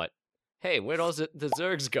somewhat. Hey, where'd all the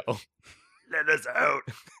Zergs go? Let us out.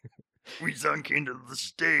 We sunk into the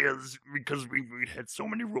stairs because we had so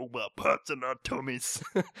many robot parts in our tummies.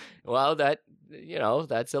 Well,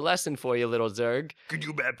 that's a lesson for you, little Zerg. Could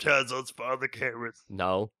you baptize us, Father Karras?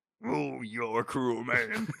 No. Oh, you're a cruel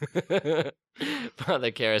man.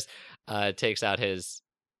 Father Karras takes out his...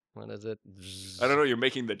 What is it? I don't know, you're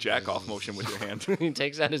making the jack off motion with your hand. He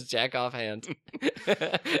takes out his jack off hand.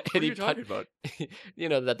 What are you talking about?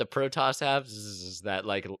 That the Protoss have? Zzz, that,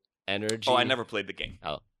 like, energy. Oh, I never played the game.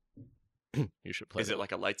 You should play Is it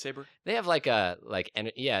like a lightsaber? They have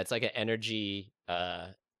it's like an energy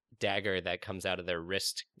dagger that comes out of their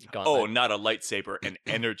wrist Oh, gauntlet. not a lightsaber, an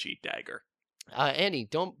energy dagger. Annie,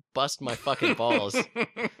 don't bust my fucking balls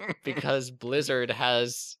because Blizzard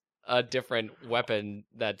has a different weapon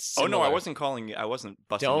that's Oh no, I similar. wasn't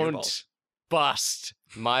busting your Don't balls. bust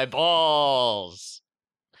my balls.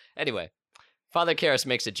 Anyway, Father Karras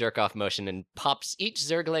makes a jerk-off motion and pops each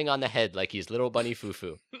Zergling on the head like he's little bunny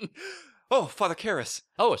foo-foo. Oh, Father Karras.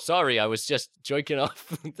 Oh, sorry, I was just joiking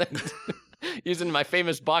off. Using my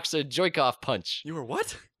famous boxer joik-off punch. You were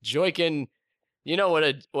what? Joiking... You know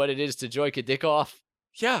what it is to joik a dick off?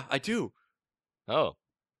 Yeah, I do. Oh.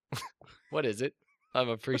 What is it? I'm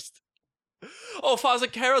a priest. Oh, Father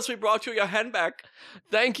Karras, we brought you your hand back.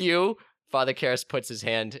 Thank you. Father Karras puts his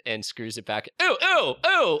hand and screws it back. Ew, ew,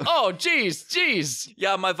 ew. Oh, jeez.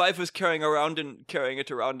 Yeah, my wife was carrying it around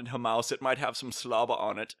in her mouth. It might have some slobber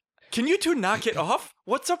on it. Can you two knock it off?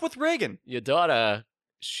 What's up with Reagan? Your daughter,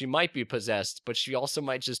 she might be possessed, but she also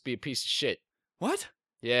might just be a piece of shit. What?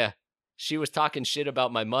 Yeah. She was talking shit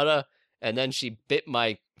about my mother, and then she bit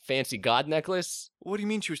my fancy god necklace. What do you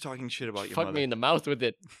mean she was talking shit about She your fucked mother? me in the mouth with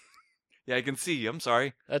it. Yeah, I can see. I'm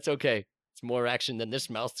sorry. That's okay. It's more action than this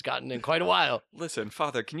mouth's gotten in quite a while. Listen,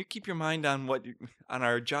 Father, can you keep your mind on on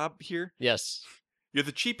our job here? Yes. You're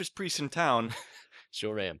the cheapest priest in town,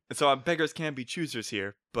 Sure am. so beggars can't be choosers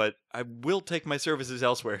here, but I will take my services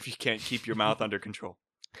elsewhere if you can't keep your mouth under control.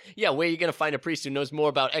 Yeah, where are you going to find a priest who knows more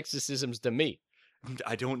about exorcisms than me?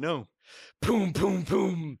 I don't know. Boom, boom,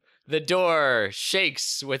 boom. The door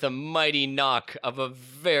shakes with a mighty knock of a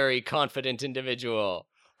very confident individual.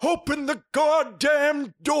 Open the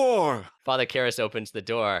goddamn door! Father Karras opens the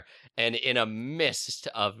door, and in a mist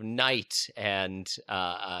of night and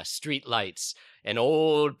street lights, an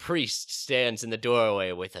old priest stands in the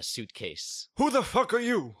doorway with a suitcase. Who the fuck are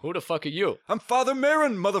you? Who the fuck are you? I'm Father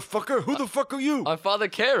Marin, motherfucker. Who the fuck are you? I'm Father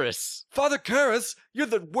Karras. Father Karras, you're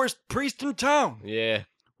the worst priest in town. Yeah.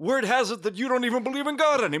 Word has it that you don't even believe in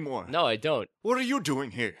God anymore. No, I don't. What are you doing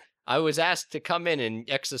here? I was asked to come in and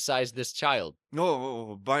exorcise this child.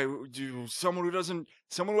 Oh, by someone who hasn't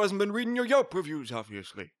been reading your Yelp reviews,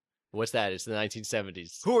 obviously. What's that? It's the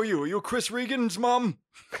 1970s. Who are you? Are you Chris Regan's mom?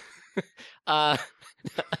 I'm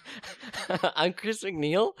Chris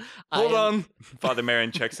McNeil. Hold on. Father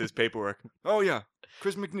Marin checks his paperwork. Oh yeah,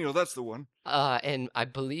 Chris McNeil, that's the one. And I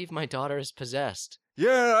believe my daughter is possessed.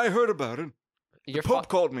 Yeah, I heard about it. Your The Pope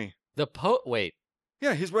called me. The Pope? Wait.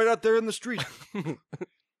 Yeah, he's right out there in the street.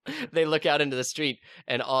 They look out into the street,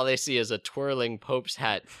 and all they see is a twirling Pope's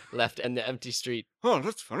hat left in the empty street. Oh,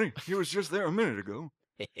 that's funny. He was just there a minute ago.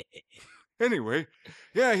 Anyway,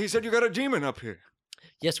 yeah, he said you got a demon up here.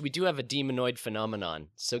 Yes, we do have a demonoid phenomenon,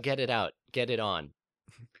 so get it out. Get it on.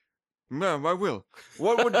 Ma'am, I will.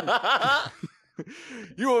 What would...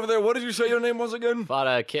 You over there, what did you say your name was again?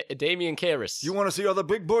 Father Damien Karras. You want to see other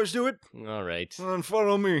big boys do it? All right. Then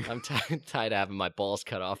follow me. I'm tired of having my balls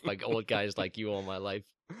cut off by old guys like you all my life.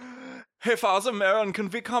 Hey, Father Marin, can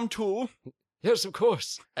we come too? Yes, of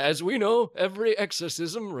course. As we know, every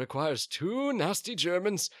exorcism requires two nasty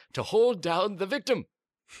Germans to hold down the victim.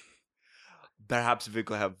 Perhaps we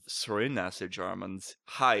could have three nasty Germans.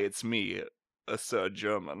 Hi, it's me, a Sir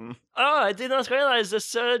German. Oh, I did not realize the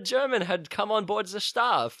Sir German had come on board the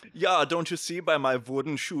staff. Yeah, don't you see by my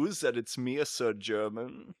wooden shoes that it's me, a Sir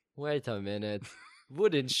German? Wait a minute.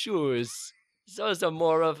 Wooden shoes. Those are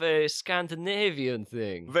more of a Scandinavian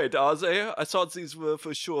thing. Wait, are they? I thought these were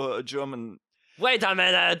for sure a German. Wait a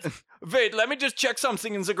minute! Wait, let me just check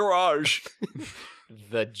something in the garage.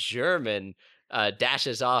 The German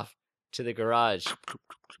dashes off to the garage.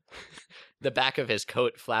 The back of his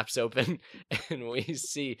coat flaps open, and we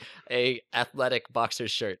see a athletic boxer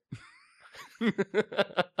shirt.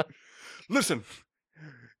 Listen,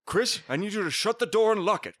 Chris, I need you to shut the door and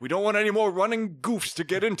lock it. We don't want any more running goofs to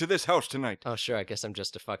get into this house tonight. Oh, sure, I guess I'm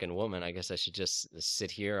just a fucking woman. I guess I should just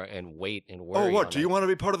sit here and wait and worry. Oh, what? all Do you night. want to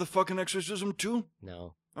be part of the fucking exorcism too?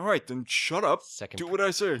 No. All right, then shut up. Second Do what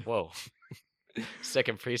I say. Whoa.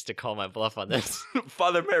 Second priest to call my bluff on this.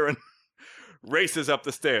 Father Marin races up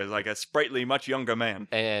the stairs like a sprightly, much younger man.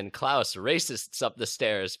 And Klaus races up the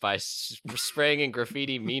stairs by spraying in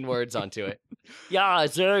graffiti mean words onto it. Yeah,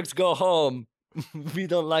 Zergs, go home. We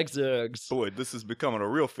don't like Zergs. Boy, this is becoming a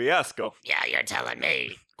real fiasco. Yeah, you're telling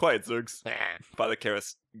me. Quiet, Zergs. Father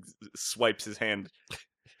Karras swipes his hand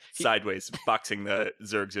sideways, boxing the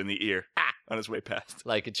Zergs in the ear on his way past.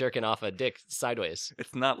 Like jerking off a dick sideways.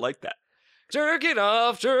 It's not like that. Jerking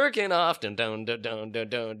off, dun dun dun dun dun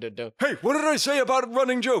dun dun dun. Hey, what did I say about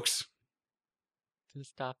running jokes?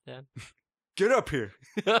 Stop that. Get up here.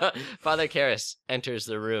 Father Karras enters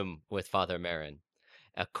the room with Father Marin.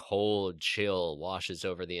 A cold chill washes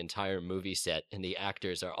over the entire movie set, and the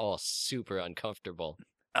actors are all super uncomfortable.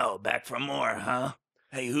 Oh, back for more, huh?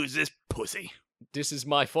 Hey, who's this pussy? This is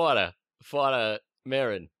my father, Father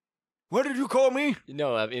Marin. What did you call me?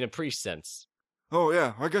 No, in a priest sense. Oh,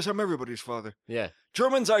 yeah, I guess I'm everybody's father. Yeah.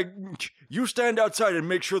 Germans, you stand outside and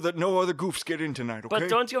make sure that no other goofs get in tonight, okay? But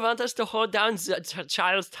don't you want us to hold down the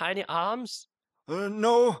child's tiny arms?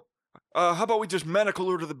 No. How about we just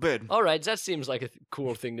manacle her to the bed? All right, that seems like a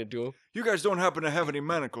cool thing to do. You guys don't happen to have any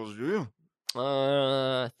manacles, do you?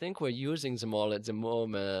 I think we're using them all at the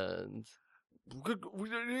moment.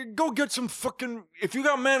 Go get some fucking... If you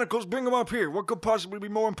got manacles, bring them up here. What could possibly be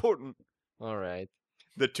more important? All right.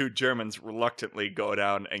 The two Germans reluctantly go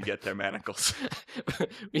down and get their manacles.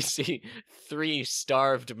 We see 3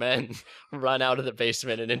 starved men run out of the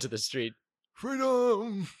basement and into the street.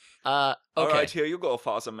 Freedom! Okay. All right, here you go,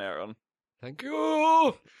 Father Marin. Thank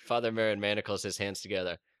you. Father Marin manacles his hands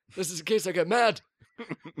together. This is in case I get mad.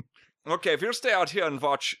 Okay, if you'll stay out here and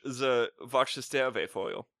watch the stairway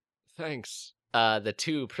for you. Thanks. The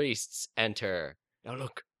 2 priests enter. Now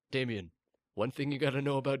look, Damien, one thing you gotta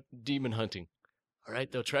know about demon hunting. All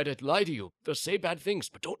right, they'll try to lie to you. They'll say bad things,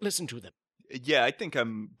 but don't listen to them. Yeah, I think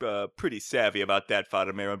I'm pretty savvy about that,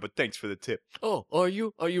 Father Marin, but thanks for the tip. Oh, are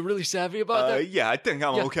you? Are you really savvy about that? Yeah, I think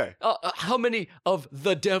I'm Yeah. okay. How many of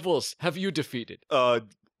the devils have you defeated? Well,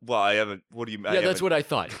 I haven't. What do you mean? Yeah, that's what I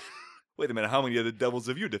thought. Wait a minute. How many of the devils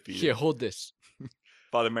have you defeated? Here, hold this.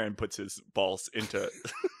 Father Marin puts his balls into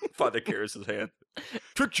Father Karras's hand.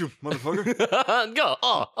 Tricked you, motherfucker. Go.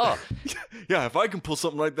 Oh. Yeah, if I can pull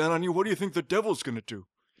something like that on you, what do you think the devil's gonna do?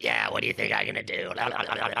 Yeah, what do you think I'm gonna do?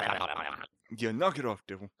 Yeah, knock it off,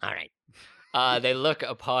 devil. All right. They look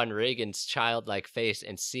upon Reagan's childlike face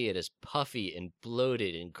and see it as puffy and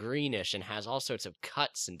bloated and greenish and has all sorts of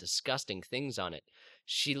cuts and disgusting things on it.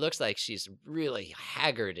 She looks like she's really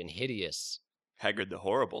haggard and hideous. Haggard the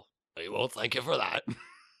Horrible. Well, thank you for that.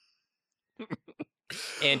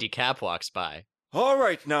 Andy Cap walks by. All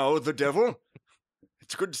right now, the devil.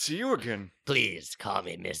 It's good to see you again. Please call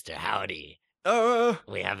me Mr. Howdy.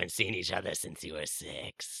 We haven't seen each other since you were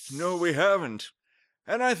 6. No, we haven't.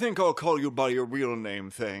 And I think I'll call you by your real name,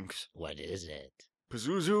 thanks. What is it?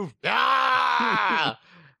 Pazuzu? Ah!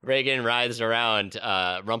 Reagan writhes around,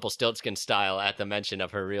 Rumpelstiltskin style, at the mention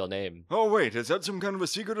of her real name. Oh, wait, is that some kind of a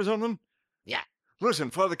secret or something? Yeah.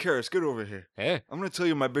 Listen, Father Karras, get over here. Eh? I'm going to tell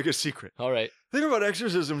you my biggest secret. All right. The thing about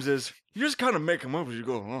exorcisms is you just kind of make them up as you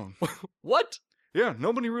go along. What? Yeah,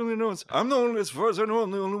 nobody really knows. I'm the only, as far as I know,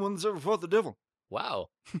 I'm the only one that's ever fought the devil. Wow.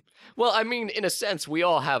 Well, I mean, in a sense, we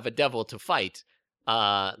all have a devil to fight.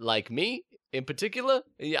 Like me, in particular,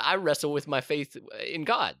 yeah, I wrestle with my faith in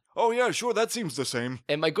God. Oh, yeah, sure, that seems the same.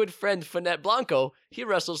 And my good friend Fonet Blanco, he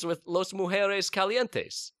wrestles with Los Mujeres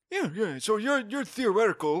Calientes. Yeah, so your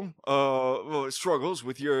theoretical struggles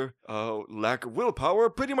with your lack of willpower are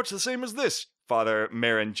pretty much the same as this. Father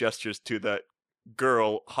Marin gestures to the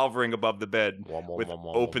girl hovering above the bed with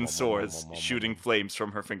open sores shooting flames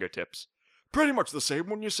from her fingertips. Pretty much the same,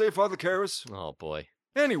 wouldn't you say, Father Karras? Oh, boy.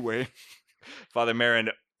 Anyway, Father Marin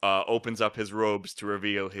opens up his robes to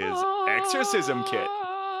reveal his exorcism kit.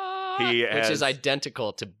 Which is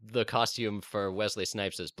identical to the costume for Wesley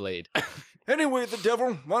Snipes' Blade. Anyway, the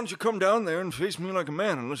devil, why don't you come down there and face me like a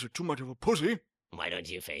man unless you're too much of a pussy? Why don't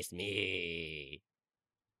you face me?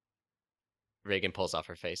 Reagan pulls off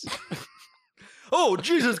her face. Oh,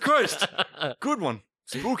 Jesus Christ! Good one.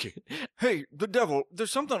 Spooky. Hey, the devil,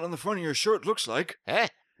 there's something on the front of your shirt looks like. Eh?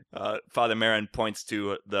 Father Marin points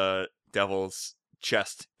to the devil's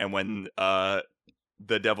chest, and when the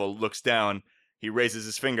devil looks down, he raises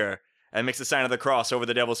his finger and makes the sign of the cross over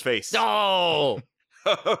the devil's face. No!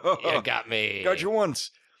 You got me. Got you once.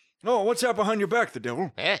 Oh, what's that behind your back, the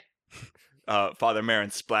devil? Eh? Father Marin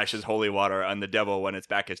splashes holy water on the devil when its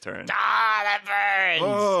back is turned. Ah, that burns!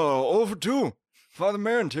 Oh, over 2. Father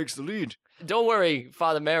Marin takes the lead. Don't worry,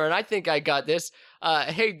 Father Marin. I think I got this.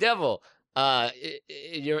 Hey, devil.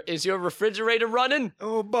 Is your refrigerator running?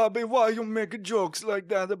 Oh, Bobby, why you making jokes like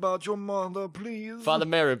that about your mother, please? Father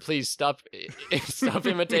Marin, please stop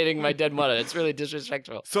imitating my dead mother. It's really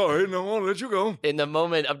disrespectful. Sorry, no, I'll let you go. In the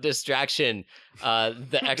moment of distraction,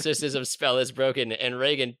 the exorcism spell is broken, and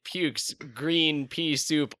Reagan pukes green pea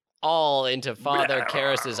soup all into Father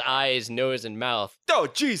Karras's eyes, nose, and mouth. Oh,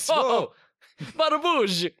 jeez. Oh!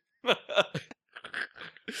 Barabouge!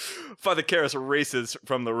 Father Karras races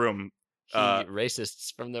from the room. He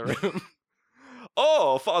racists from the room.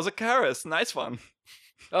 Oh, Father Karras, nice one.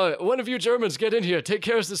 Oh, one of you Germans, get in here. Take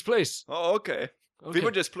care of this place. Oh, okay. Okay. We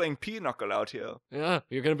were just playing pinochle out here. Yeah,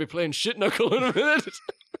 you're gonna be playing shit knuckle in a minute.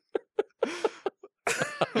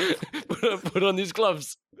 Put on these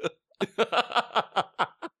gloves.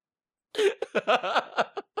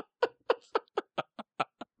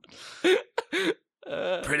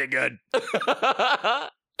 Pretty good.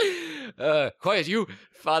 Quiet, you.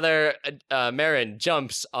 Father Marin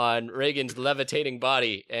jumps on Reagan's levitating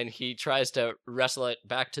body, and he tries to wrestle it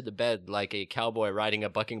back to the bed like a cowboy riding a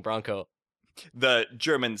bucking bronco. The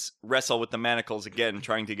Germans wrestle with the manacles again,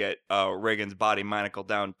 trying to get Reagan's body manacled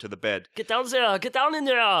down to the bed. Get down there! Get down in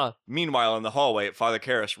there! Meanwhile, in the hallway, Father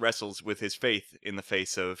Karras wrestles with his faith in the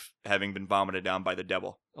face of having been vomited down by the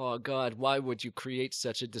devil. Oh, God, why would you create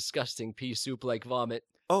such a disgusting pea soup-like vomit?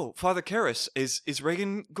 Oh, Father Karras, is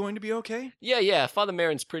Reagan going to be okay? Yeah, Father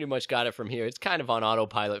Marin's pretty much got it from here. It's kind of on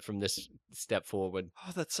autopilot from this step forward.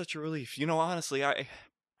 Oh, that's such a relief. You know, honestly, I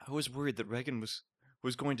was worried that Reagan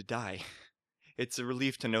was going to die. It's a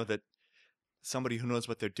relief to know that somebody who knows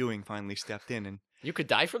what they're doing finally stepped in and... You could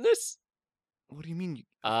die from this? What do you mean?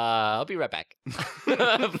 I'll be right back.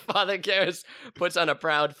 Father Karras puts on a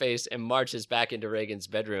proud face and marches back into Reagan's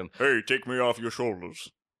bedroom. Hey, take me off your shoulders.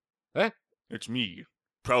 Huh? It's me,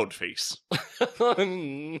 Proud Face.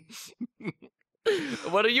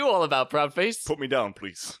 What are you all about, proud face? Put me down,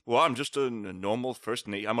 please. Well, I'm just a normal first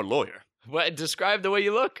name. I'm a lawyer. What? Describe the way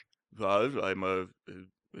you look. I'm a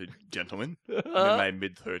gentleman. I'm in my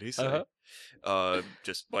mid-30s.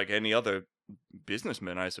 Just like any other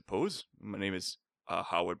businessman, I suppose. My name is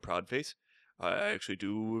Howard Proudface. I actually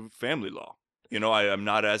do family law. You know, I am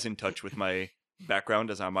not as in touch with my background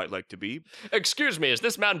as I might like to be. Excuse me, is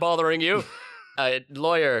this man bothering you? A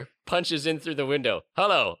lawyer punches in through the window.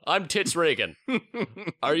 Hello, I'm Tits Reagan.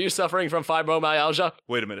 Are you suffering from fibromyalgia?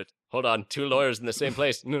 Wait a minute. Hold on, two lawyers in the same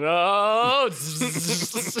place. No!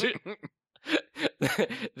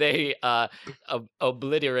 They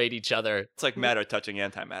obliterate each other. It's like matter touching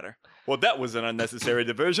antimatter. Well, that was an unnecessary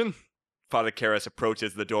diversion. Father Karras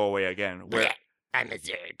approaches the doorway again. Where? I'm a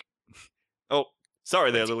Zerg. Oh,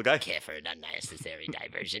 sorry there, little guy. Care for an unnecessary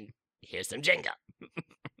diversion. Here's some Jenga.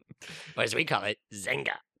 Or as we call it,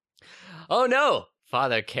 Zenga. Oh no!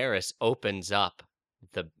 Father Karras opens up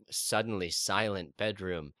the suddenly silent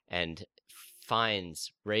bedroom and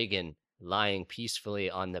finds Reagan lying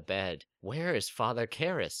peacefully on the bed. Where is Father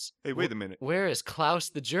Karras? Hey, wait a minute. Where is Klaus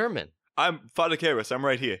the German? I'm Father Karras. I'm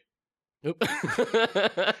right here.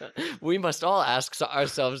 We must all ask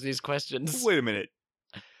ourselves these questions. Wait a minute.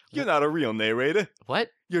 You're not a real narrator. What?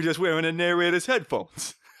 You're just wearing a narrator's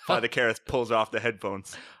headphones. Father Karras pulls off the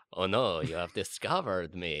headphones. Oh no, you have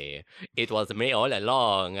discovered me. It was me all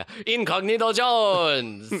along. Incognito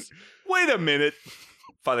Jones! Wait a minute.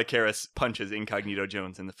 Father Karras punches Incognito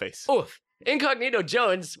Jones in the face. Oof. Incognito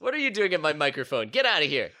Jones, what are you doing at my microphone? Get out of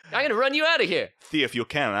here. I'm gonna run you out of here. See if you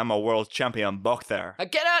can. I'm a world champion boxer.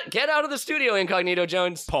 Get out of the studio, Incognito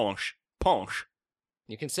Jones. Punch.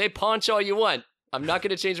 You can say paunch all you want. I'm not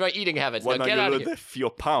gonna change my eating habits. Why Now not get out of you here. a few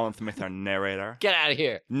pounds, Mr. Narrator? Get out of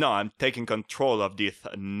here. No, I'm taking control of this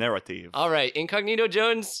narrative. All right, Incognito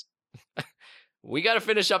Jones. We gotta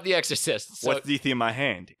finish up The Exorcist. So, What's this in my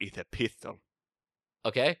hand? It's a pistol.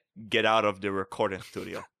 okay. Get out of the recording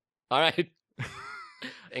studio. All right.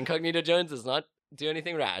 Incognito Jones does not do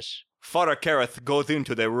anything rash. Father Karras goes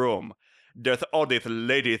into the room. There's all these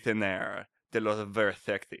ladies in there. They look very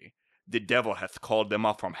sexy. The devil has called them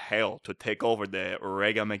up from hell to take over the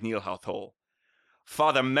Reagan McNeil household.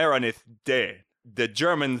 Father Maron is dead. The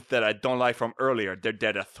Germans that I don't like from earlier, they're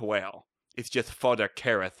dead as well. It's just Father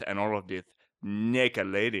Karras and all of these naked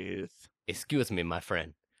ladies. Excuse me, my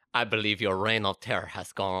friend. I believe your reign of terror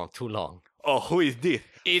has gone on too long. Oh, who is this?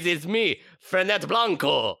 It is me, Fernet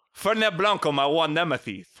Blanco. Fernet Blanco, my one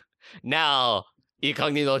nemesis. Now,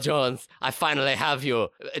 Incognito Jones, I finally have you.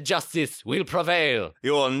 Justice will prevail.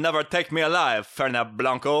 You will never take me alive, Fernet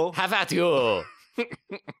Blanco. Have at you.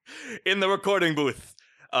 In the recording booth,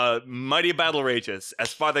 mighty battle rages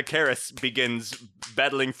as Father Karras begins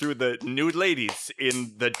battling through the nude ladies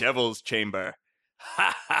in the devil's chamber.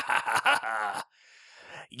 Ha ha ha ha ha!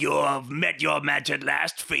 You have met your match at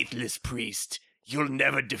last, faithless priest. You'll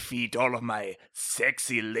never defeat all of my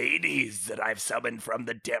sexy ladies that I've summoned from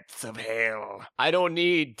the depths of hell. I don't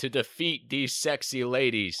need to defeat these sexy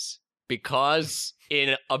ladies because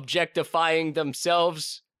in objectifying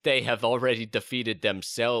themselves, they have already defeated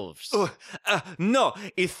themselves. No,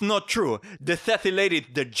 it's not true. The sassy ladies,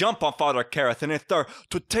 they jump on Father Karras and they start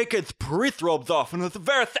to take his priest robes off and it's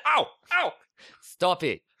very... Ow! Ow! Stop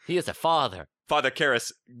it. He is a father. Father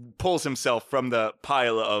Karras pulls himself from the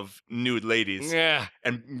pile of nude ladies Yeah.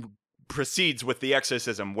 and proceeds with the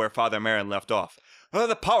exorcism where Father Maron left off.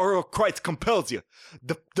 The power of Christ compels you.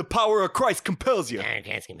 The power of Christ compels you. Can't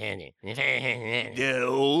companion. Yeah,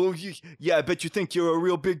 I bet you think you're a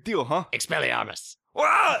real big deal, huh? Expelliarmus.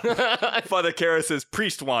 Father Karras'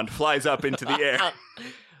 priest wand flies up into the air.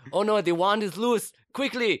 Oh no, the wand is loose.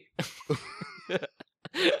 Quickly.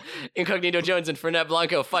 Incognito Jones and Fernet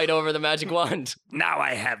Blanco fight over the magic wand. Now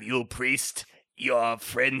I have you, priest. Your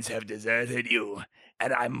friends have deserted you,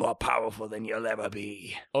 and I'm more powerful than you'll ever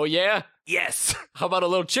be. Oh yeah? Yes. How about a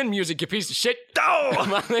little chin music, you piece of shit? Oh!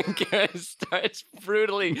 Father Karras starts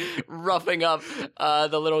brutally roughing up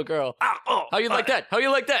the little girl. Oh, How you like that? How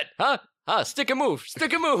you like that? Huh? Stick a move.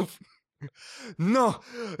 Stick a move. No,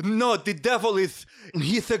 the devil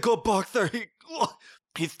he's a good boxer.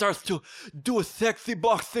 He starts to do a sexy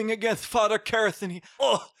boxing against Father Karras and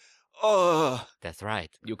That's right.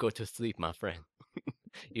 You go to sleep, my friend.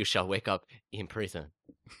 You shall wake up in prison.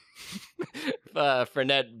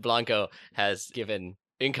 Fernet Blanco has given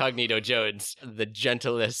Incognito Jones the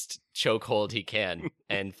gentlest chokehold he can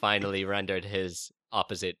and finally rendered his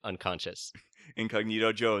opposite unconscious.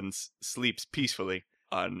 Incognito Jones sleeps peacefully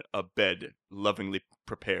on a bed lovingly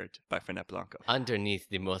prepared by Fernet Blanco. Underneath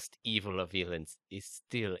the most evil of villains is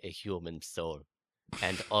still a human soul,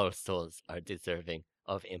 and all souls are deserving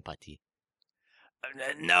of empathy.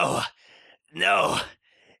 No.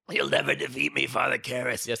 You'll never defeat me, Father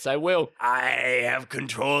Karras. Yes, I will. I have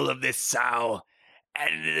control of this sow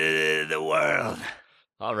and the world.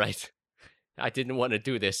 All right. I didn't want to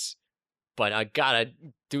do this, but I gotta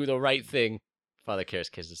do the right thing. Father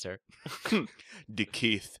Karras kisses her. The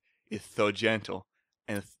Keith is so gentle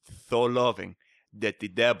and so loving that the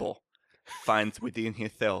devil finds within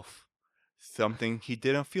himself something he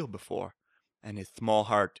didn't feel before, and his small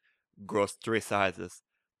heart grows 3 sizes,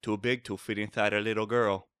 too big to fit inside a little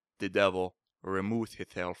girl. The devil removes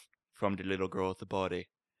himself from the little girl's body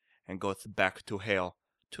and goes back to hell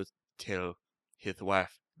to tell his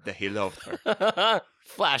wife that he loves her.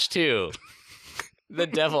 Flash 2. The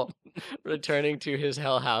devil returning to his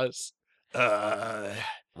hell house.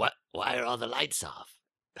 What? Why are all the lights off?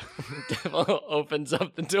 Devil opens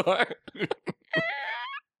up the door.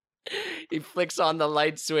 He flicks on the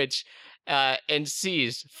light switch and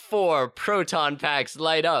sees 4 proton packs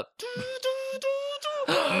light up.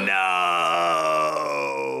 No!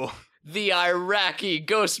 The Iraqi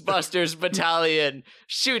Ghostbusters Battalion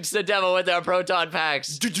shoots the devil with their proton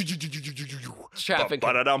packs. Trapping.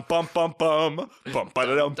 Bum bum bum bum. Bum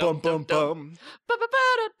bum bum bum bum.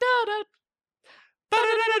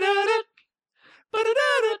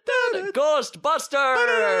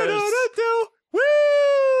 Ghostbusters!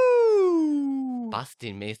 Woo!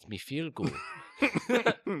 Busting makes me feel good.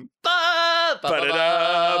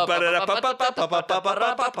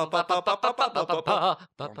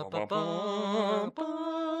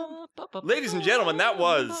 Ladies and gentlemen, that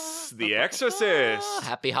was The Exorcist.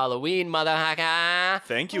 Happy Halloween, motherfucker.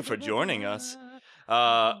 Thank you for joining us.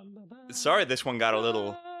 Sorry this one got a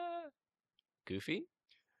little... Goofy?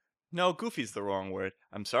 No, goofy's the wrong word.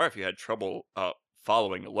 I'm sorry if you had trouble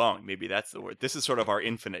following along. Maybe that's the word. This is sort of our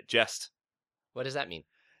infinite jest. What does that mean?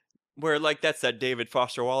 Where, like, that's that David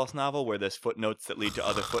Foster Wallace novel where there's footnotes that lead to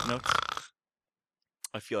other footnotes.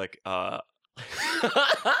 I feel like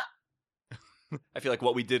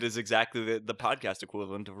what we did is exactly the podcast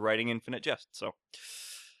equivalent of writing infinite jest. So,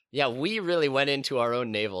 Yeah, we really went into our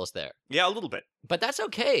own navels there. yeah, a little bit. But that's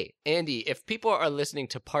okay. Andy, if people are listening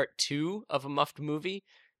to part 2 of a muffed movie,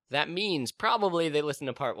 that means probably they listen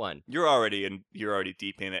to part 1. You're already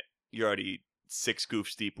deep in it. You're already 6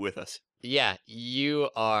 goofs deep with us. Yeah, you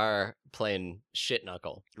are playing shit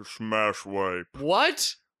knuckle. The Smash Wipe.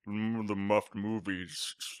 What? The Muffed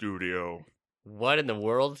Movies studio. What in the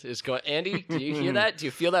world is going... Andy, do you hear that? Do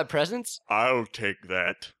you feel that presence? I'll take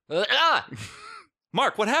that. Ah!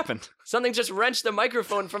 Mark, what happened? Something just wrenched the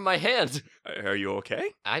microphone from my hand. Are you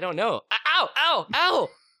okay? I don't know. Ow! Ow! Ow!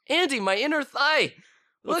 Andy, my inner thigh!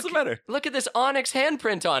 What's the matter? Look at this onyx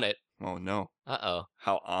handprint on it. Oh no. Uh-oh.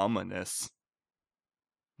 How ominous.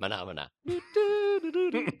 Manamana.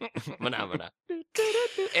 Manamana.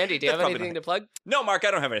 Andy, do you have That's probably anything not- to plug? No, Mark,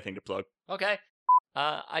 I don't have anything to plug. Okay.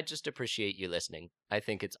 I just appreciate you listening. I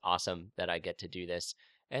think it's awesome that I get to do this,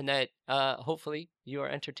 and that hopefully you are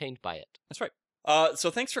entertained by it. That's right. So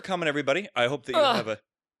thanks for coming, everybody. I hope that you have a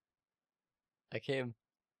I came.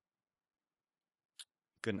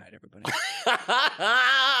 good night, everybody.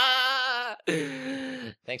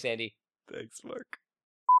 Thanks, Andy. Thanks, Mark.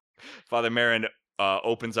 Father Marin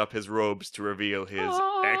opens up his robes to reveal his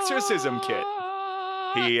exorcism kit.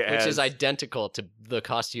 Which is identical to the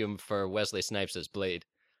costume for Wesley Snipes' Blade.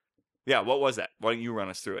 Yeah, what was that? Why don't you run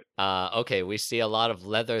us through it? Okay, we see a lot of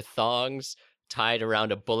leather thongs tied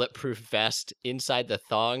around a bulletproof vest. Inside the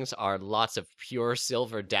thongs are lots of pure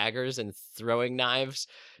silver daggers and throwing knives.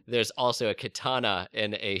 There's also a katana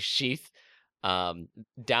in a sheath.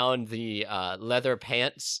 Down the leather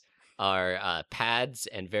pants are pads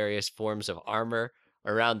and various forms of armor.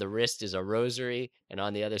 Around the wrist is a rosary, and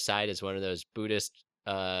on the other side is one of those Buddhist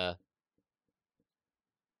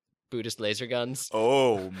laser guns.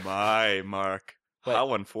 Oh my, Mark. What?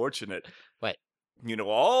 How unfortunate. What? You know,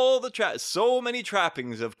 all the so many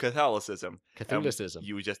trappings of Catholicism. Catholicism.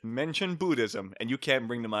 You just mentioned Buddhism, and you can't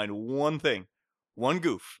bring to mind one thing. One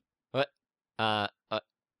goof. What?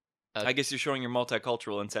 I guess you're showing your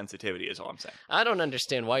multicultural insensitivity is all I'm saying. I don't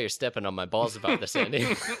understand why you're stepping on my balls about this, Andy.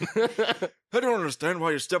 I don't understand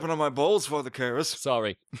why you're stepping on my balls, Father Karras.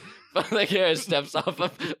 Sorry. Father Karras steps off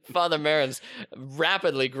of Father Marin's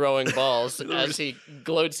rapidly growing balls as he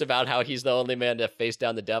gloats about how he's the only man to face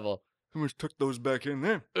down the devil. I must tuck those back in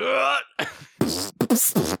there.